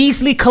could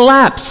easily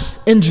collapse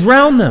and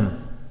drown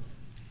them.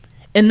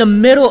 In the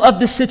middle of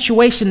the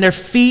situation, their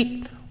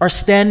feet are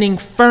standing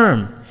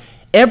firm.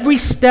 Every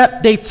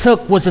step they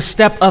took was a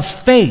step of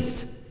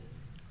faith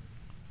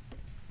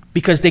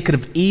because they could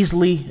have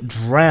easily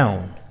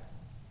drowned,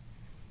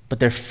 but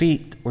their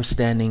feet were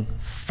standing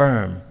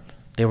firm.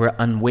 They were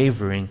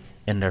unwavering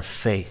in their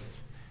faith.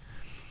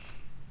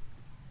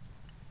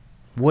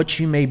 What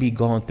you may be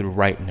going through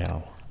right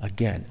now,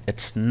 again,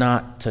 it's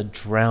not to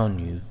drown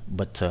you,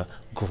 but to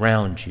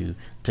ground you,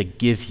 to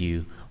give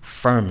you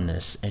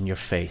firmness in your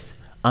faith,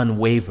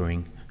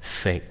 unwavering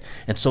faith.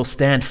 And so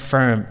stand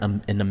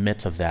firm in the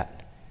midst of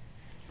that.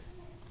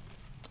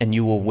 And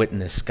you will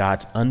witness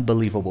God's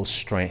unbelievable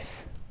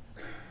strength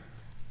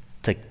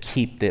to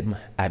keep them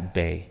at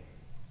bay,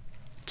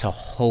 to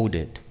hold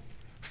it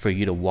for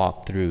you to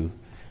walk through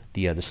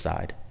the other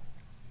side.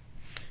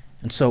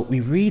 And so we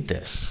read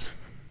this.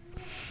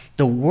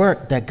 The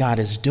work that God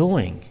is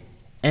doing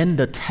and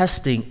the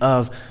testing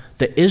of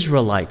the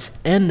Israelites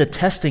and the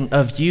testing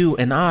of you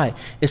and I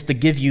is to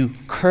give you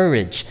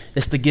courage,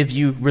 is to give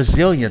you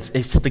resilience,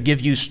 is to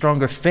give you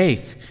stronger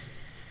faith.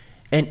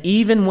 And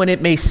even when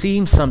it may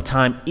seem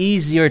sometimes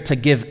easier to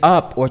give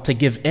up or to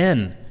give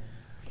in,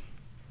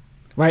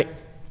 right?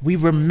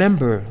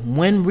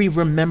 When we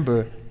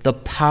remember the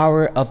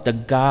power of the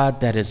God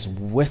that is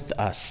with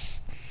us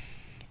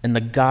and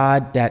the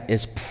God that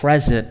is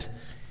present.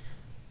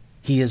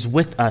 He is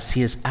with us.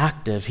 He is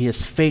active. He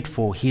is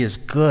faithful. He is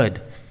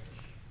good.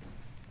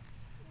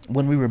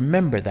 When we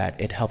remember that,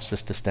 it helps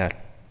us to stand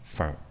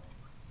firm.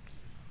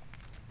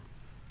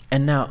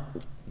 And now,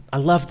 I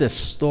love this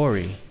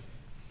story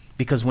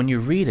because when you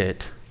read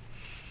it,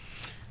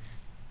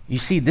 you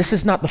see this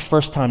is not the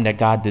first time that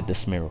God did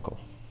this miracle.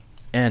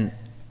 And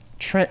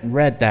Trent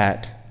read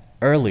that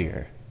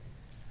earlier.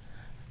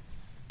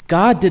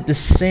 God did the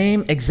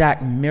same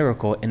exact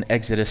miracle in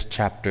Exodus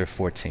chapter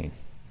 14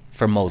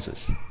 for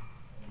Moses.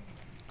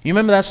 You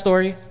remember that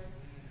story?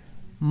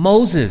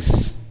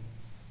 Moses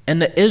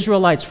and the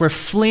Israelites were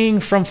fleeing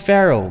from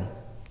Pharaoh,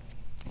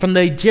 from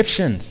the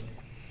Egyptians,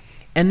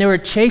 and they were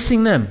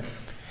chasing them.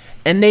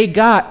 And they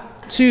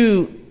got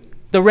to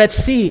the Red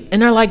Sea,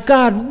 and they're like,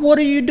 God, what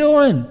are you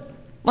doing?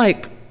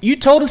 Like, you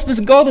told us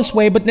to go this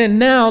way, but then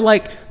now,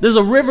 like, there's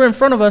a river in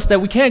front of us that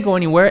we can't go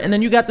anywhere, and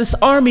then you got this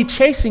army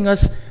chasing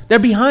us. They're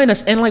behind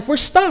us, and like, we're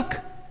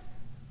stuck.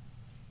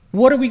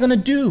 What are we going to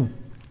do?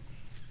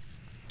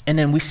 And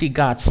then we see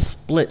God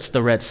splits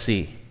the Red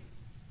Sea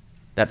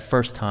that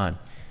first time,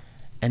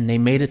 and they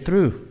made it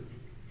through.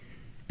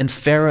 And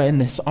Pharaoh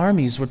and his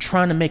armies were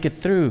trying to make it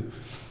through,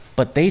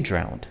 but they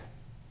drowned.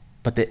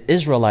 But the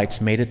Israelites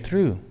made it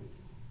through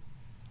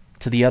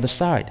to the other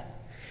side.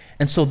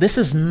 And so this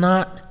is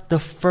not the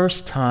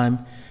first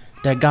time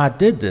that God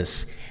did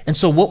this. And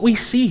so what we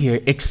see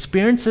here,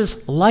 experiences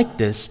like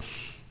this,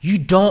 you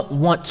don't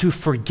want to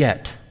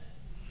forget.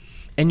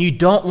 And you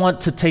don't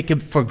want to take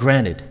it for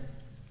granted.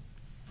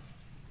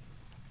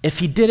 If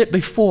he did it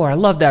before, I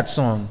love that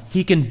song,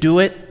 he can do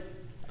it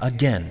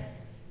again.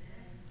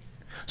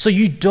 So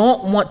you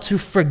don't want to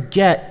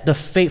forget the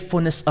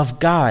faithfulness of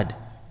God.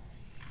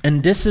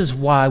 And this is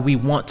why we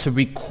want to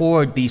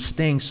record these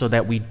things so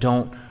that we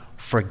don't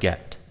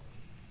forget.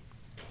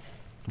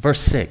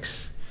 Verse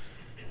 6,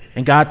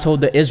 and God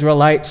told the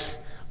Israelites,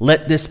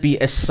 let this be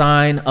a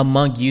sign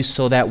among you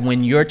so that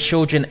when your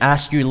children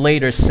ask you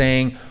later,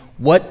 saying,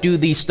 what do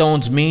these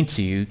stones mean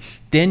to you?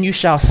 Then you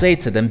shall say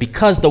to them,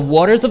 because the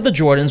waters of the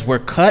Jordans were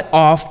cut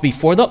off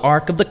before the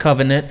ark of the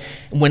covenant,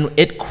 when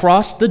it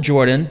crossed the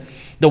Jordan,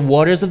 the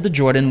waters of the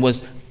Jordan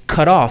was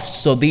cut off.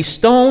 So these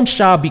stones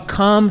shall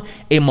become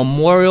a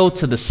memorial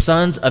to the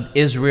sons of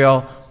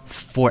Israel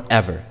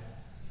forever.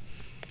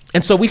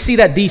 And so we see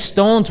that these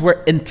stones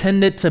were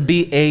intended to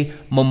be a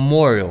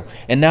memorial.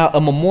 And now a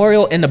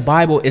memorial in the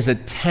Bible is a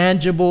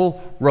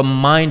tangible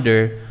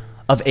reminder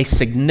of a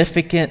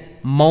significant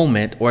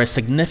moment or a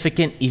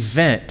significant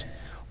event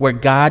where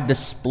God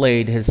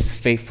displayed his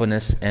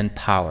faithfulness and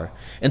power.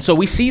 And so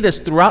we see this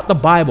throughout the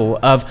Bible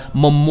of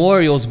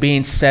memorials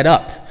being set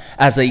up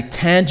as a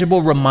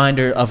tangible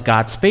reminder of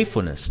God's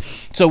faithfulness.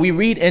 So we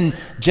read in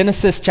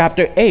Genesis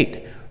chapter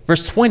 8,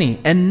 verse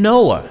 20, and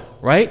Noah,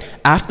 right?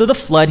 After the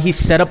flood, he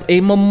set up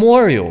a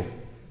memorial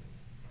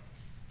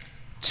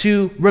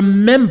to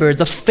remember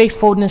the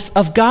faithfulness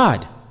of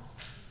God,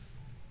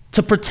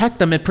 to protect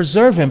them and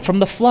preserve him from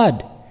the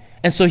flood.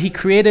 And so he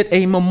created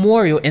a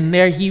memorial, and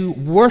there he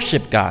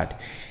worshiped God.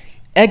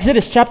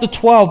 Exodus chapter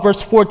 12,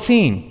 verse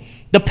 14,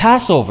 the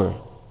Passover.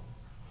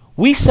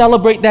 We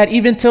celebrate that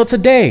even till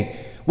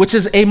today, which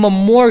is a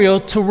memorial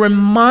to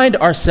remind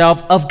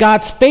ourselves of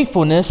God's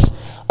faithfulness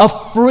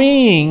of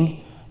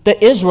freeing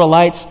the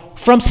Israelites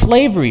from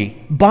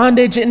slavery,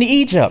 bondage in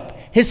Egypt,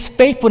 his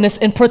faithfulness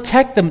in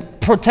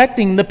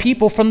protecting the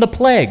people from the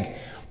plague.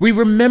 We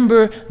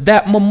remember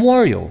that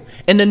memorial.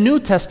 In the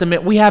New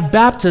Testament, we have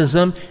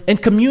baptism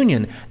and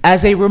communion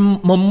as a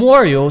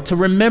memorial to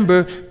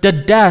remember the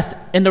death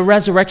and the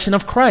resurrection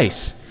of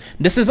Christ.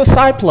 This is a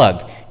side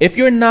plug. If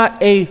you're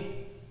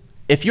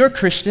a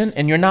Christian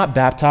and you're not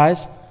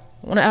baptized,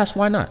 I want to ask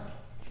why not?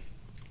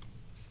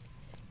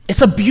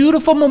 It's a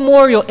beautiful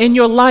memorial in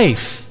your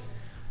life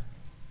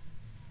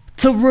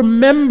to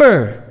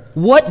remember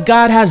what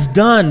God has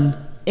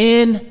done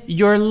in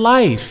your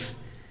life.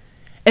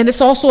 And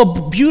it's also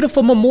a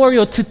beautiful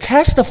memorial to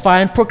testify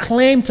and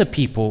proclaim to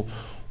people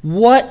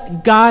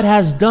what God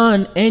has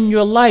done in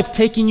your life,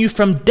 taking you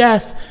from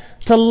death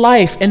to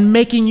life and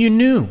making you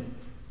new.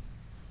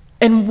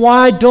 And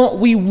why don't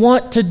we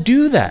want to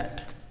do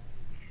that?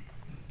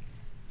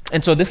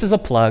 And so this is a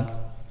plug.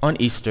 On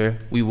Easter,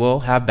 we will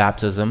have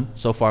baptism.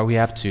 So far, we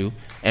have 2,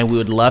 and we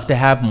would love to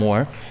have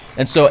more.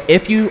 And so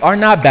if you are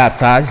not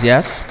baptized,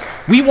 yes,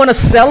 we want to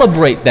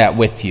celebrate that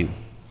with you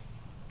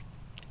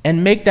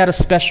and make that a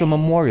special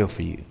memorial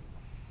for you.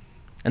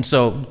 And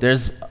so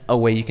there's a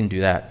way you can do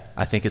that.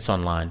 I think it's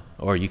online,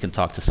 or you can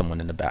talk to someone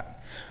in the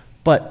back.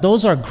 But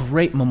those are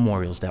great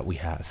memorials that we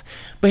have.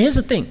 But here's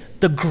the thing.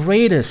 The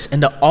greatest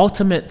and the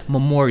ultimate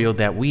memorial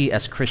that we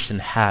as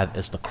Christians have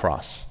is the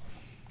cross.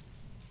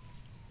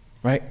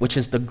 Right? Which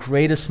is the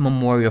greatest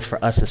memorial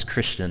for us as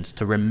Christians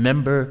to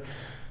remember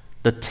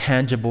the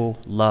tangible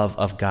love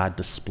of God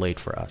displayed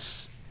for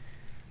us.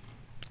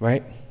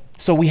 Right?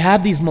 So we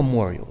have these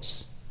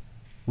memorials.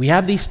 We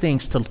have these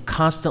things to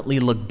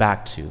constantly look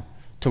back to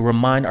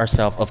remind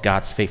ourselves of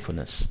God's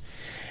faithfulness.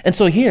 And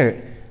so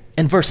here,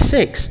 in verse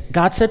 6,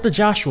 God said to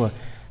Joshua,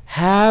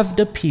 have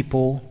the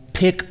people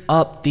pick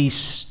up these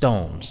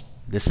stones.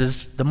 This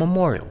is the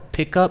memorial.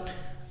 Pick up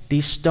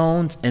these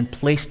stones and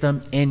place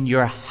them in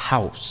your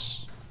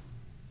house,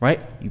 right?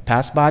 You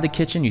pass by the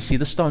kitchen, you see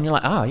the stone, you're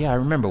like, yeah, I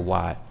remember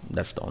why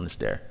that stone is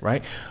there,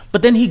 right?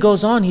 But then he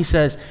goes on, he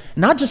says,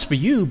 not just for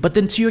you, but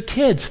then to your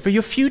kids, for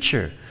your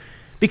future.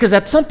 Because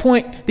at some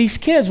point, these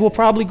kids will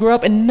probably grow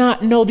up and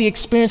not know the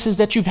experiences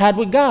that you've had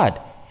with God.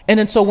 And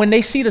then so when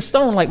they see the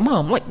stone, like,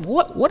 Mom, like,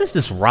 what is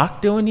this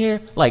rock doing here?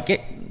 Like,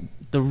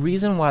 the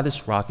reason why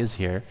this rock is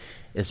here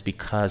is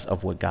because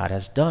of what God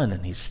has done,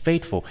 and he's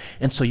faithful.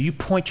 And so you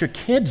point your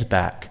kids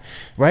back,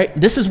 right?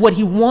 This is what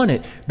he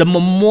wanted. The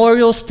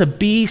memorials to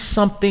be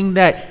something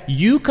that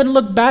you can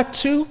look back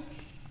to,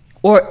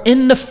 or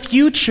in the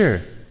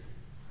future,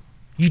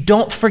 you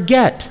don't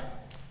forget.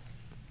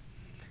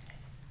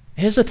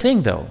 Here's the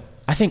thing, though.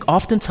 I think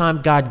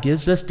oftentimes God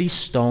gives us these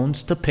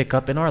stones to pick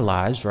up in our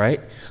lives,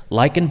 right?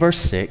 Like in verse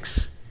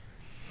 6,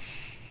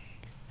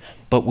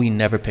 but we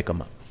never pick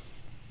them up.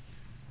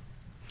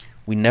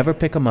 We never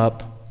pick them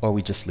up, or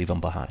we just leave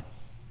them behind.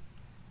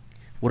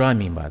 What do I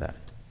mean by that?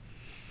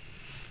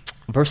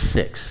 Verse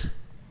 6,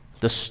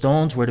 the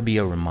stones were to be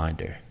a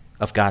reminder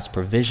of God's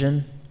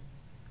provision,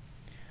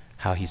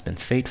 how he's been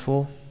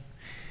faithful.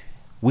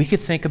 We could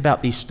think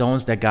about these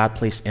stones that God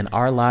placed in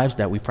our lives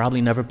that we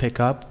probably never pick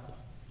up,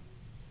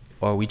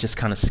 or we just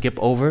kind of skip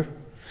over,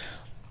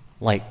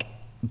 like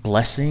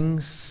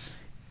blessings,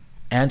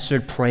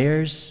 answered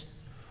prayers,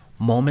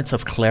 moments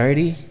of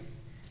clarity,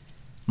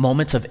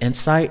 moments of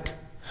insight,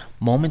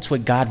 moments where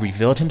God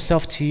revealed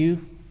himself to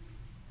you.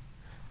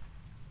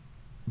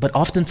 But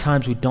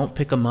oftentimes we don't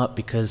pick them up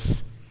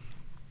because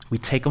we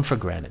take them for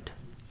granted.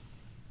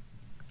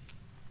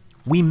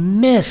 We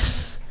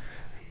miss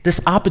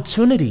this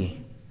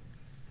opportunity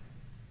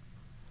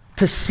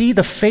to see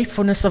the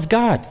faithfulness of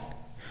God,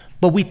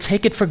 but we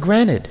take it for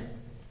granted.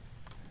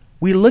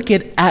 We look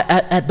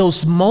at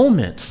those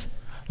moments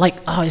like,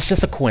 oh, it's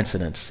just a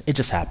coincidence. It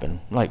just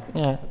happened. Like,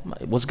 yeah,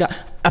 it was God.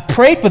 I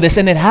prayed for this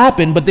and it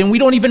happened, but then we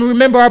don't even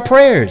remember our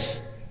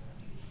prayers.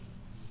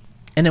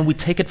 And then we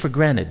take it for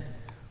granted.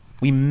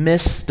 We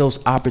miss those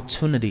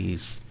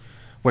opportunities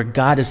where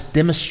God is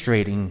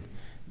demonstrating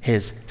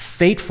his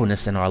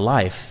faithfulness in our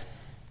life,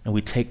 and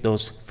we take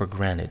those for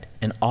granted.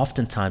 And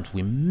oftentimes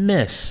we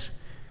miss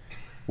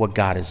what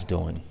God is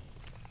doing.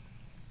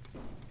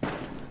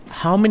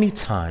 How many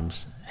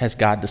times has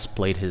God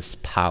displayed his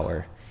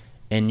power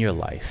in your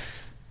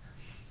life?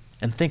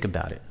 And think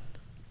about it,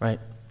 right?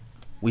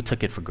 We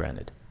took it for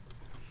granted.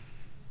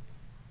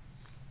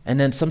 And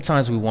then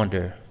sometimes we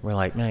wonder, we're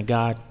like, man,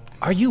 God,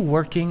 are you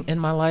working in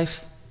my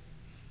life?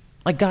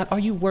 Like, God, are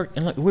you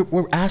working? Like,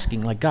 we're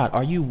asking, like, God,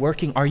 are you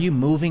working? Are you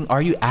moving?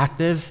 Are you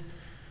active?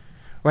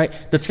 Right?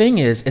 The thing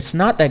is, it's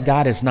not that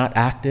God is not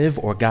active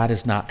or God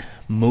is not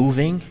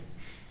moving.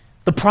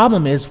 The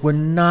problem is we're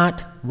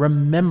not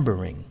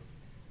remembering.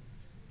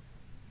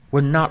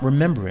 We're not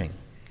remembering.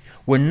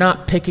 We're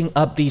not picking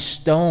up these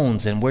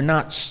stones and we're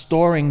not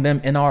storing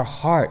them in our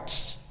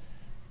hearts.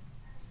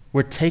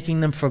 We're taking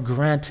them for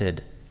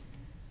granted,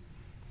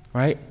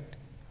 right?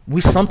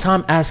 We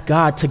sometimes ask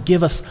God to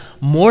give us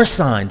more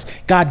signs.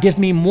 God, give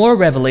me more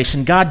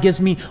revelation. God, gives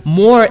me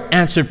more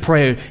answered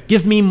prayer.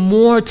 Give me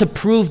more to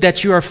prove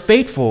that you are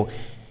faithful.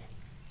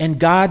 And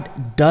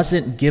God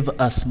doesn't give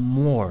us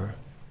more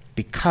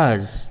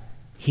because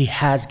he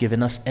has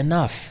given us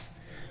enough.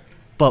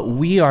 But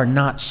we are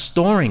not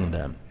storing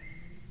them,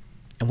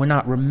 and we're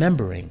not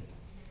remembering.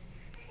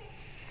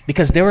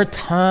 Because there are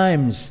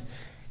times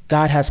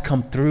God has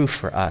come through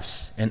for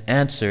us and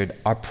answered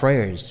our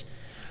prayers.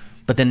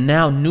 But then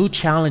now new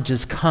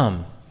challenges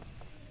come,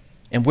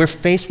 and we're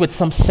faced with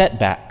some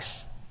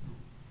setbacks.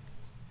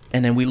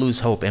 And then we lose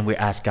hope, and we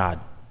ask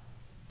God,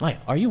 like,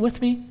 are you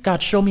with me?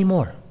 God, show me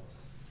more.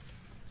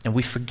 And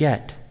we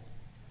forget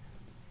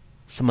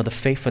some of the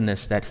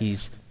faithfulness that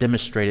he's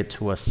demonstrated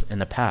to us in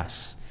the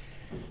past.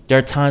 There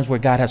are times where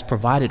God has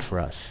provided for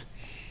us.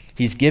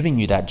 He's giving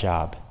you that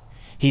job.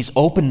 He's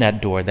opened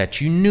that door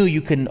that you knew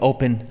you couldn't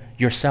open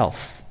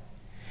yourself.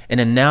 And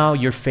then now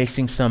you're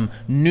facing some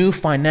new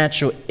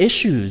financial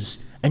issues,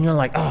 and you're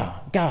like, oh,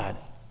 God,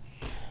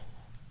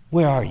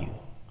 where are you?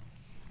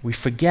 We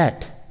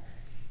forget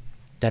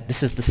that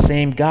this is the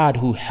same God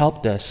who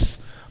helped us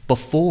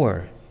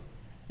before,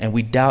 and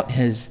we doubt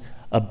his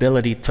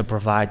ability to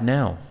provide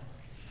now.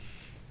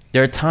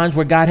 There are times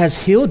where God has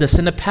healed us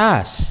in the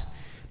past,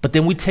 but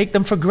then we take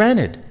them for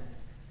granted.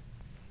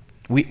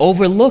 We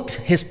overlooked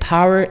his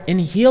power in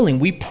healing.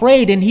 We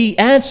prayed and he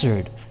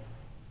answered,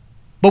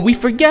 but we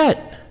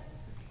forget,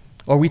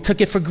 or we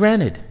took it for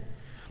granted.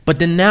 But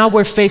then now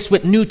we're faced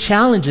with new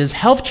challenges,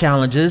 health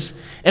challenges,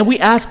 and we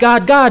ask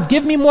God, God,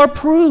 give me more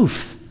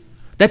proof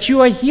that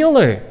you are a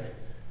healer.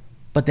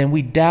 But then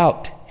we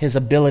doubt his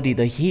ability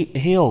to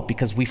heal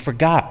because we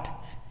forgot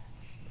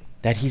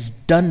that he's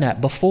done that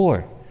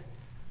before.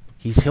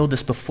 He's healed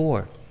us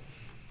before.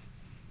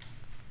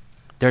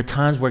 There are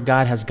times where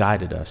God has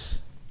guided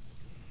us,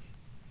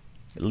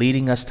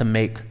 leading us to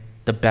make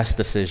the best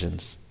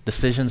decisions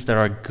that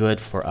are good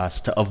for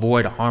us, to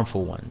avoid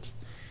harmful ones.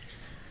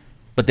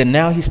 But then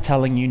now he's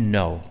telling you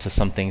no to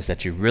some things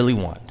that you really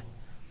want.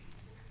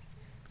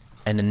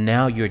 And then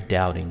now you're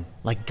doubting,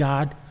 like,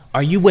 God,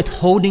 are you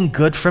withholding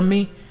good from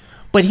me?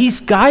 But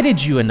he's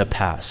guided you in the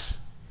past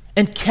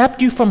and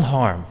kept you from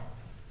harm.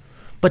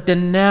 But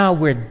then now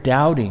we're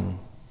doubting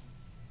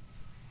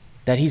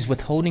that he's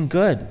withholding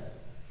good.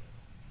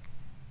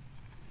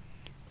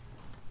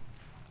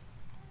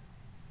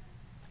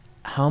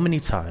 How many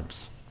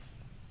times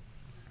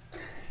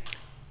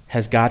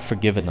has God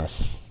forgiven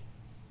us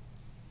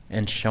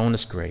and shown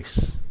us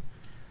grace.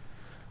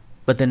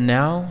 But then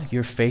now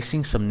you're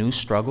facing some new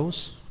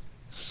struggles,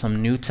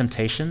 some new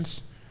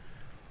temptations,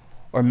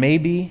 or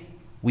maybe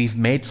we've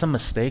made some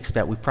mistakes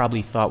that we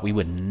probably thought we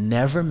would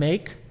never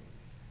make,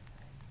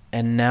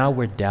 and now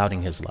we're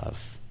doubting his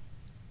love,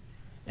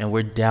 and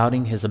we're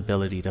doubting his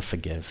ability to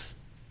forgive.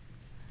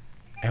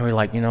 And we're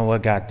like, you know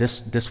what, God,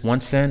 this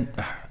one sin,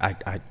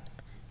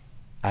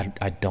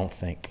 I don't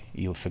think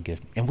you'll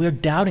forgive me. And we're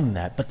doubting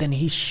that, but then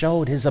he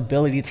showed his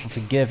ability to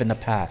forgive in the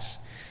past,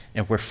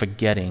 and we're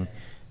forgetting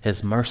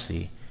his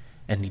mercy,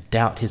 and we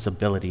doubt his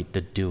ability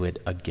to do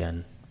it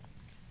again.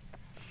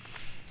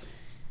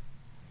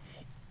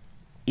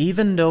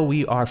 Even though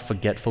we are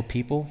forgetful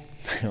people,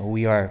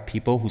 we are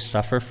people who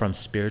suffer from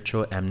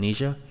spiritual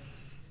amnesia,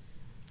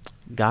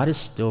 God is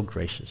still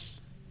gracious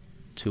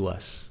to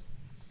us.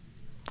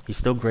 He's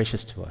still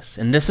gracious to us.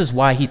 And this is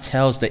why he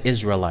tells the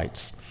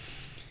Israelites,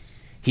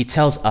 he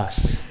tells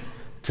us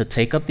to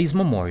take up these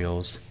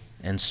memorials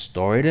and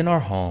store it in our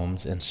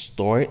homes and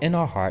store it in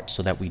our hearts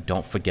so that we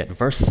don't forget.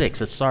 Verse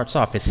 6, it starts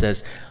off, it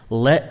says,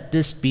 "Let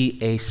this be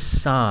a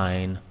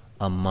sign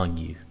among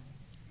you."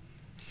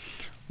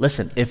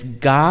 Listen,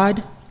 if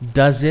God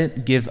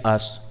doesn't give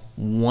us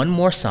one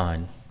more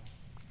sign,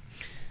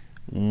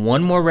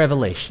 one more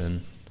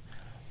revelation,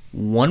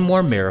 one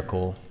more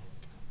miracle,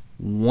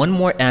 one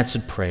more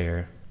answered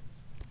prayer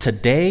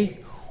today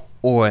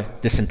or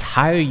this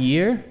entire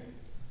year,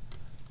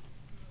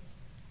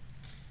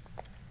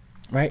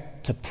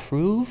 right, to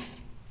prove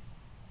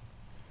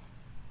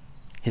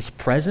his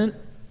present,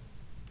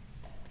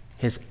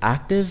 his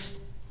active,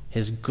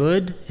 his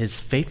good,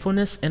 his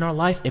faithfulness in our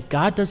life, if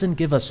God doesn't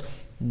give us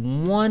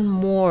one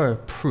more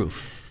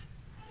proof,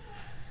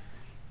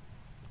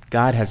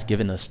 God has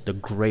given us the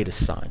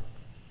greatest sign.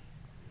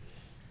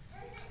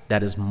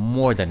 That is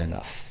more than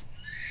enough.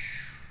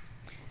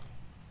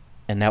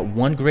 And that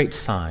one great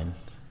sign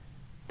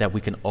that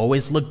we can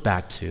always look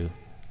back to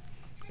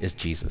is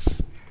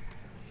Jesus.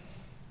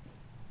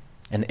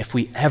 And if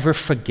we ever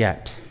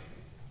forget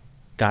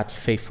God's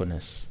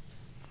faithfulness,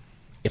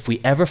 if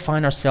we ever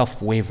find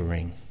ourselves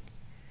wavering,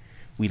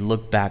 we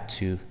look back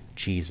to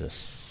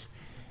Jesus.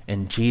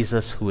 And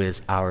Jesus, who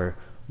is our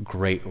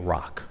great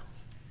rock.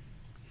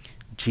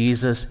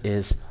 Jesus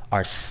is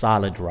our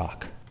solid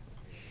rock.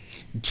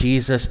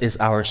 Jesus is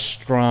our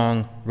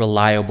strong,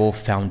 reliable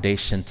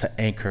foundation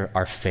to anchor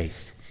our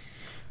faith.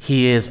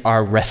 He is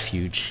our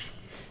refuge.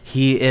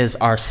 He is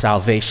our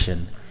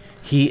salvation.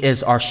 He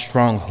is our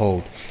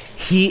stronghold.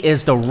 He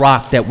is the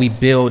rock that we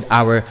build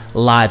our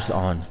lives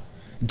on.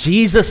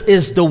 Jesus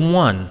is the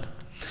one.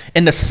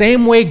 In the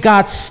same way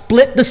God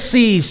split the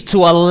seas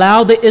to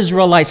allow the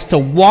Israelites to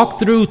walk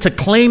through to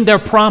claim their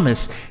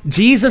promise,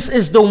 Jesus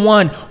is the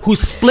one who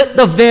split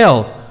the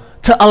veil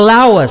to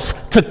allow us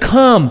to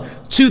come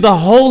to the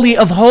Holy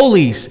of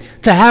Holies,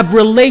 to have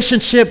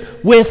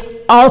relationship with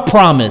our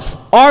promise,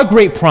 our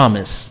great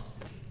promise.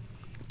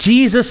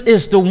 Jesus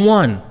is the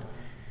one.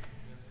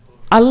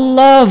 I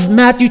love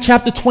Matthew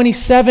chapter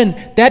 27.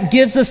 That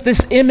gives us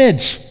this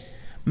image.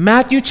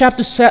 Matthew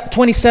chapter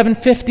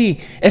 27:50,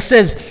 it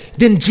says,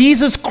 "Then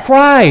Jesus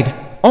cried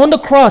on the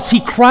cross. He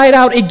cried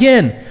out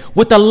again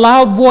with a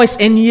loud voice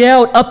and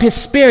yelled up his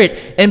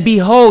spirit. And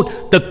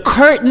behold, the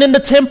curtain in the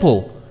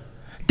temple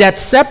that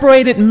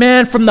separated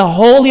man from the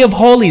Holy of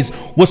Holies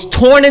was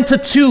torn into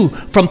two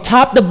from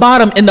top to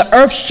bottom, and the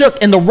earth shook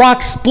and the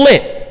rock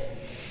split.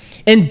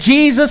 And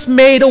Jesus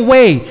made a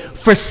way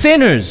for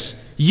sinners,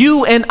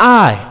 you and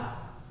I,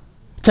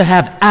 to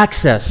have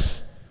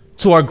access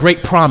to our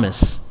great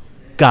promise,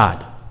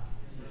 God."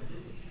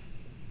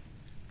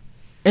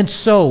 And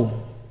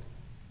so,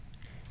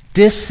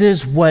 this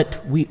is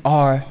what we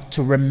are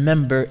to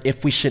remember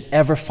if we should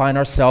ever find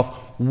ourselves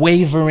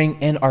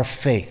wavering in our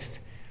faith.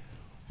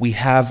 We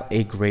have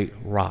a great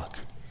rock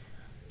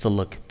to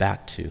look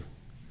back to.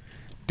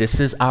 This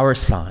is our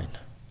sign.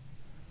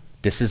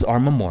 This is our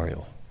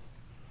memorial.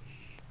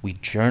 We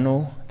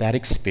journal that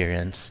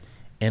experience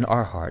in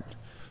our heart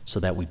so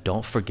that we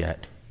don't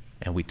forget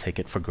and we take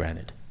it for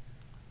granted.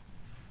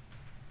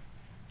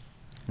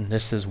 And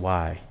this is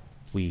why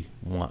we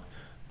want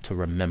to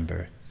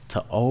remember, to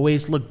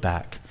always look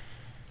back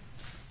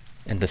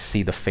and to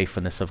see the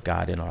faithfulness of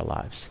God in our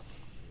lives.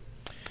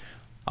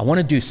 I want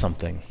to do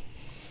something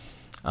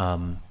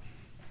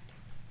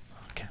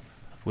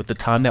with the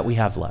time that we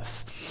have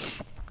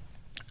left.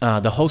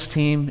 The host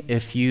team,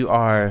 if you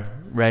are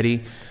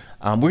ready,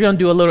 we're going to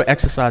do a little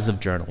exercise of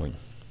journaling,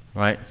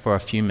 right, for a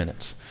few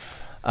minutes.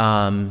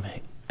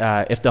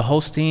 If the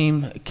host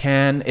team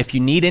can, if you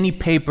need any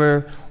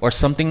paper or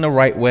something to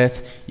write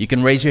with, you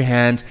can raise your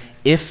hands.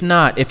 If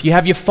not, if you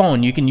have your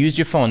phone, you can use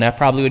your phone. That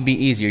probably would be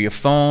easier. Your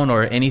phone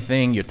or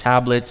anything, your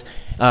tablets,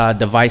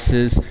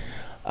 devices.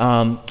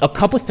 A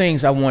couple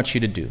things I want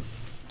you to do.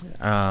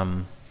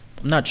 I'm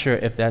not sure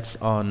if that's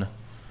on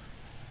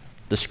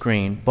the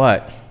screen,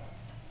 but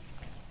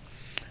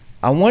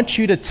I want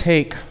you to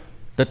take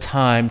the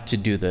time to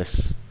do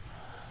this.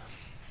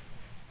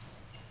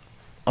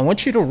 I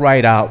want you to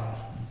write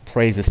out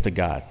praises to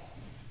God,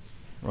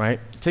 right?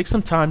 Take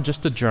some time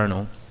just to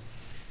journal.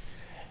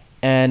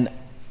 And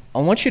I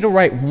want you to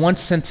write one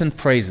sentence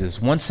praises.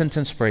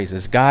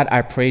 God,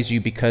 I praise you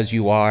because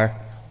you are,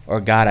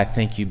 or God, I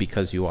thank you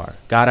because you are.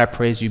 God, I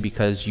praise you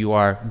because you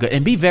are good.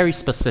 And be very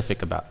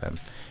specific about them.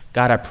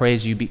 God, I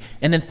praise you.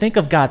 And then think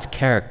of God's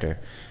character.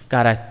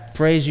 God, I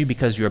praise you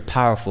because you're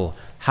powerful.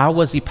 How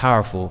was he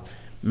powerful?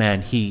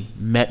 Man, he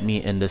met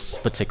me in this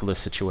particular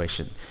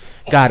situation.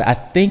 God, I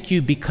thank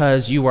you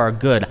because you are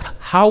good.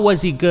 How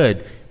was he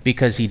good?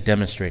 Because he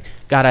demonstrated.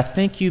 God, I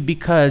thank you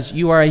because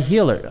you are a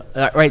healer.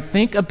 Right?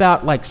 Think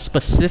about like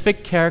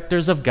specific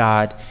characters of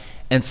God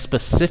and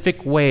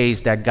specific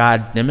ways that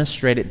God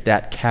demonstrated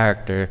that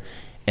character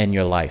in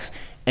your life.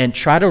 And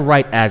try to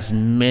write as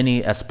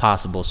many as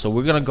possible. So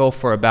we're going to go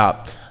for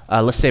about,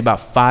 let's say about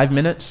 5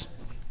 minutes.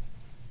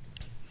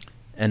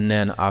 And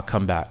then I'll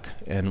come back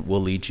and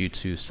we'll lead you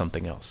to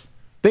something else.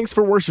 Thanks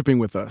for worshiping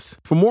with us.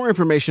 For more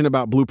information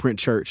about Blueprint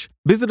Church,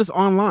 visit us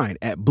online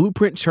at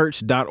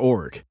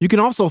blueprintchurch.org. You can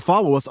also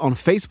follow us on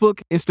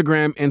Facebook,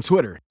 Instagram, and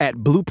Twitter at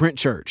Blueprint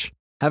Church.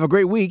 Have a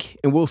great week,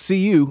 and we'll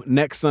see you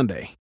next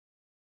Sunday.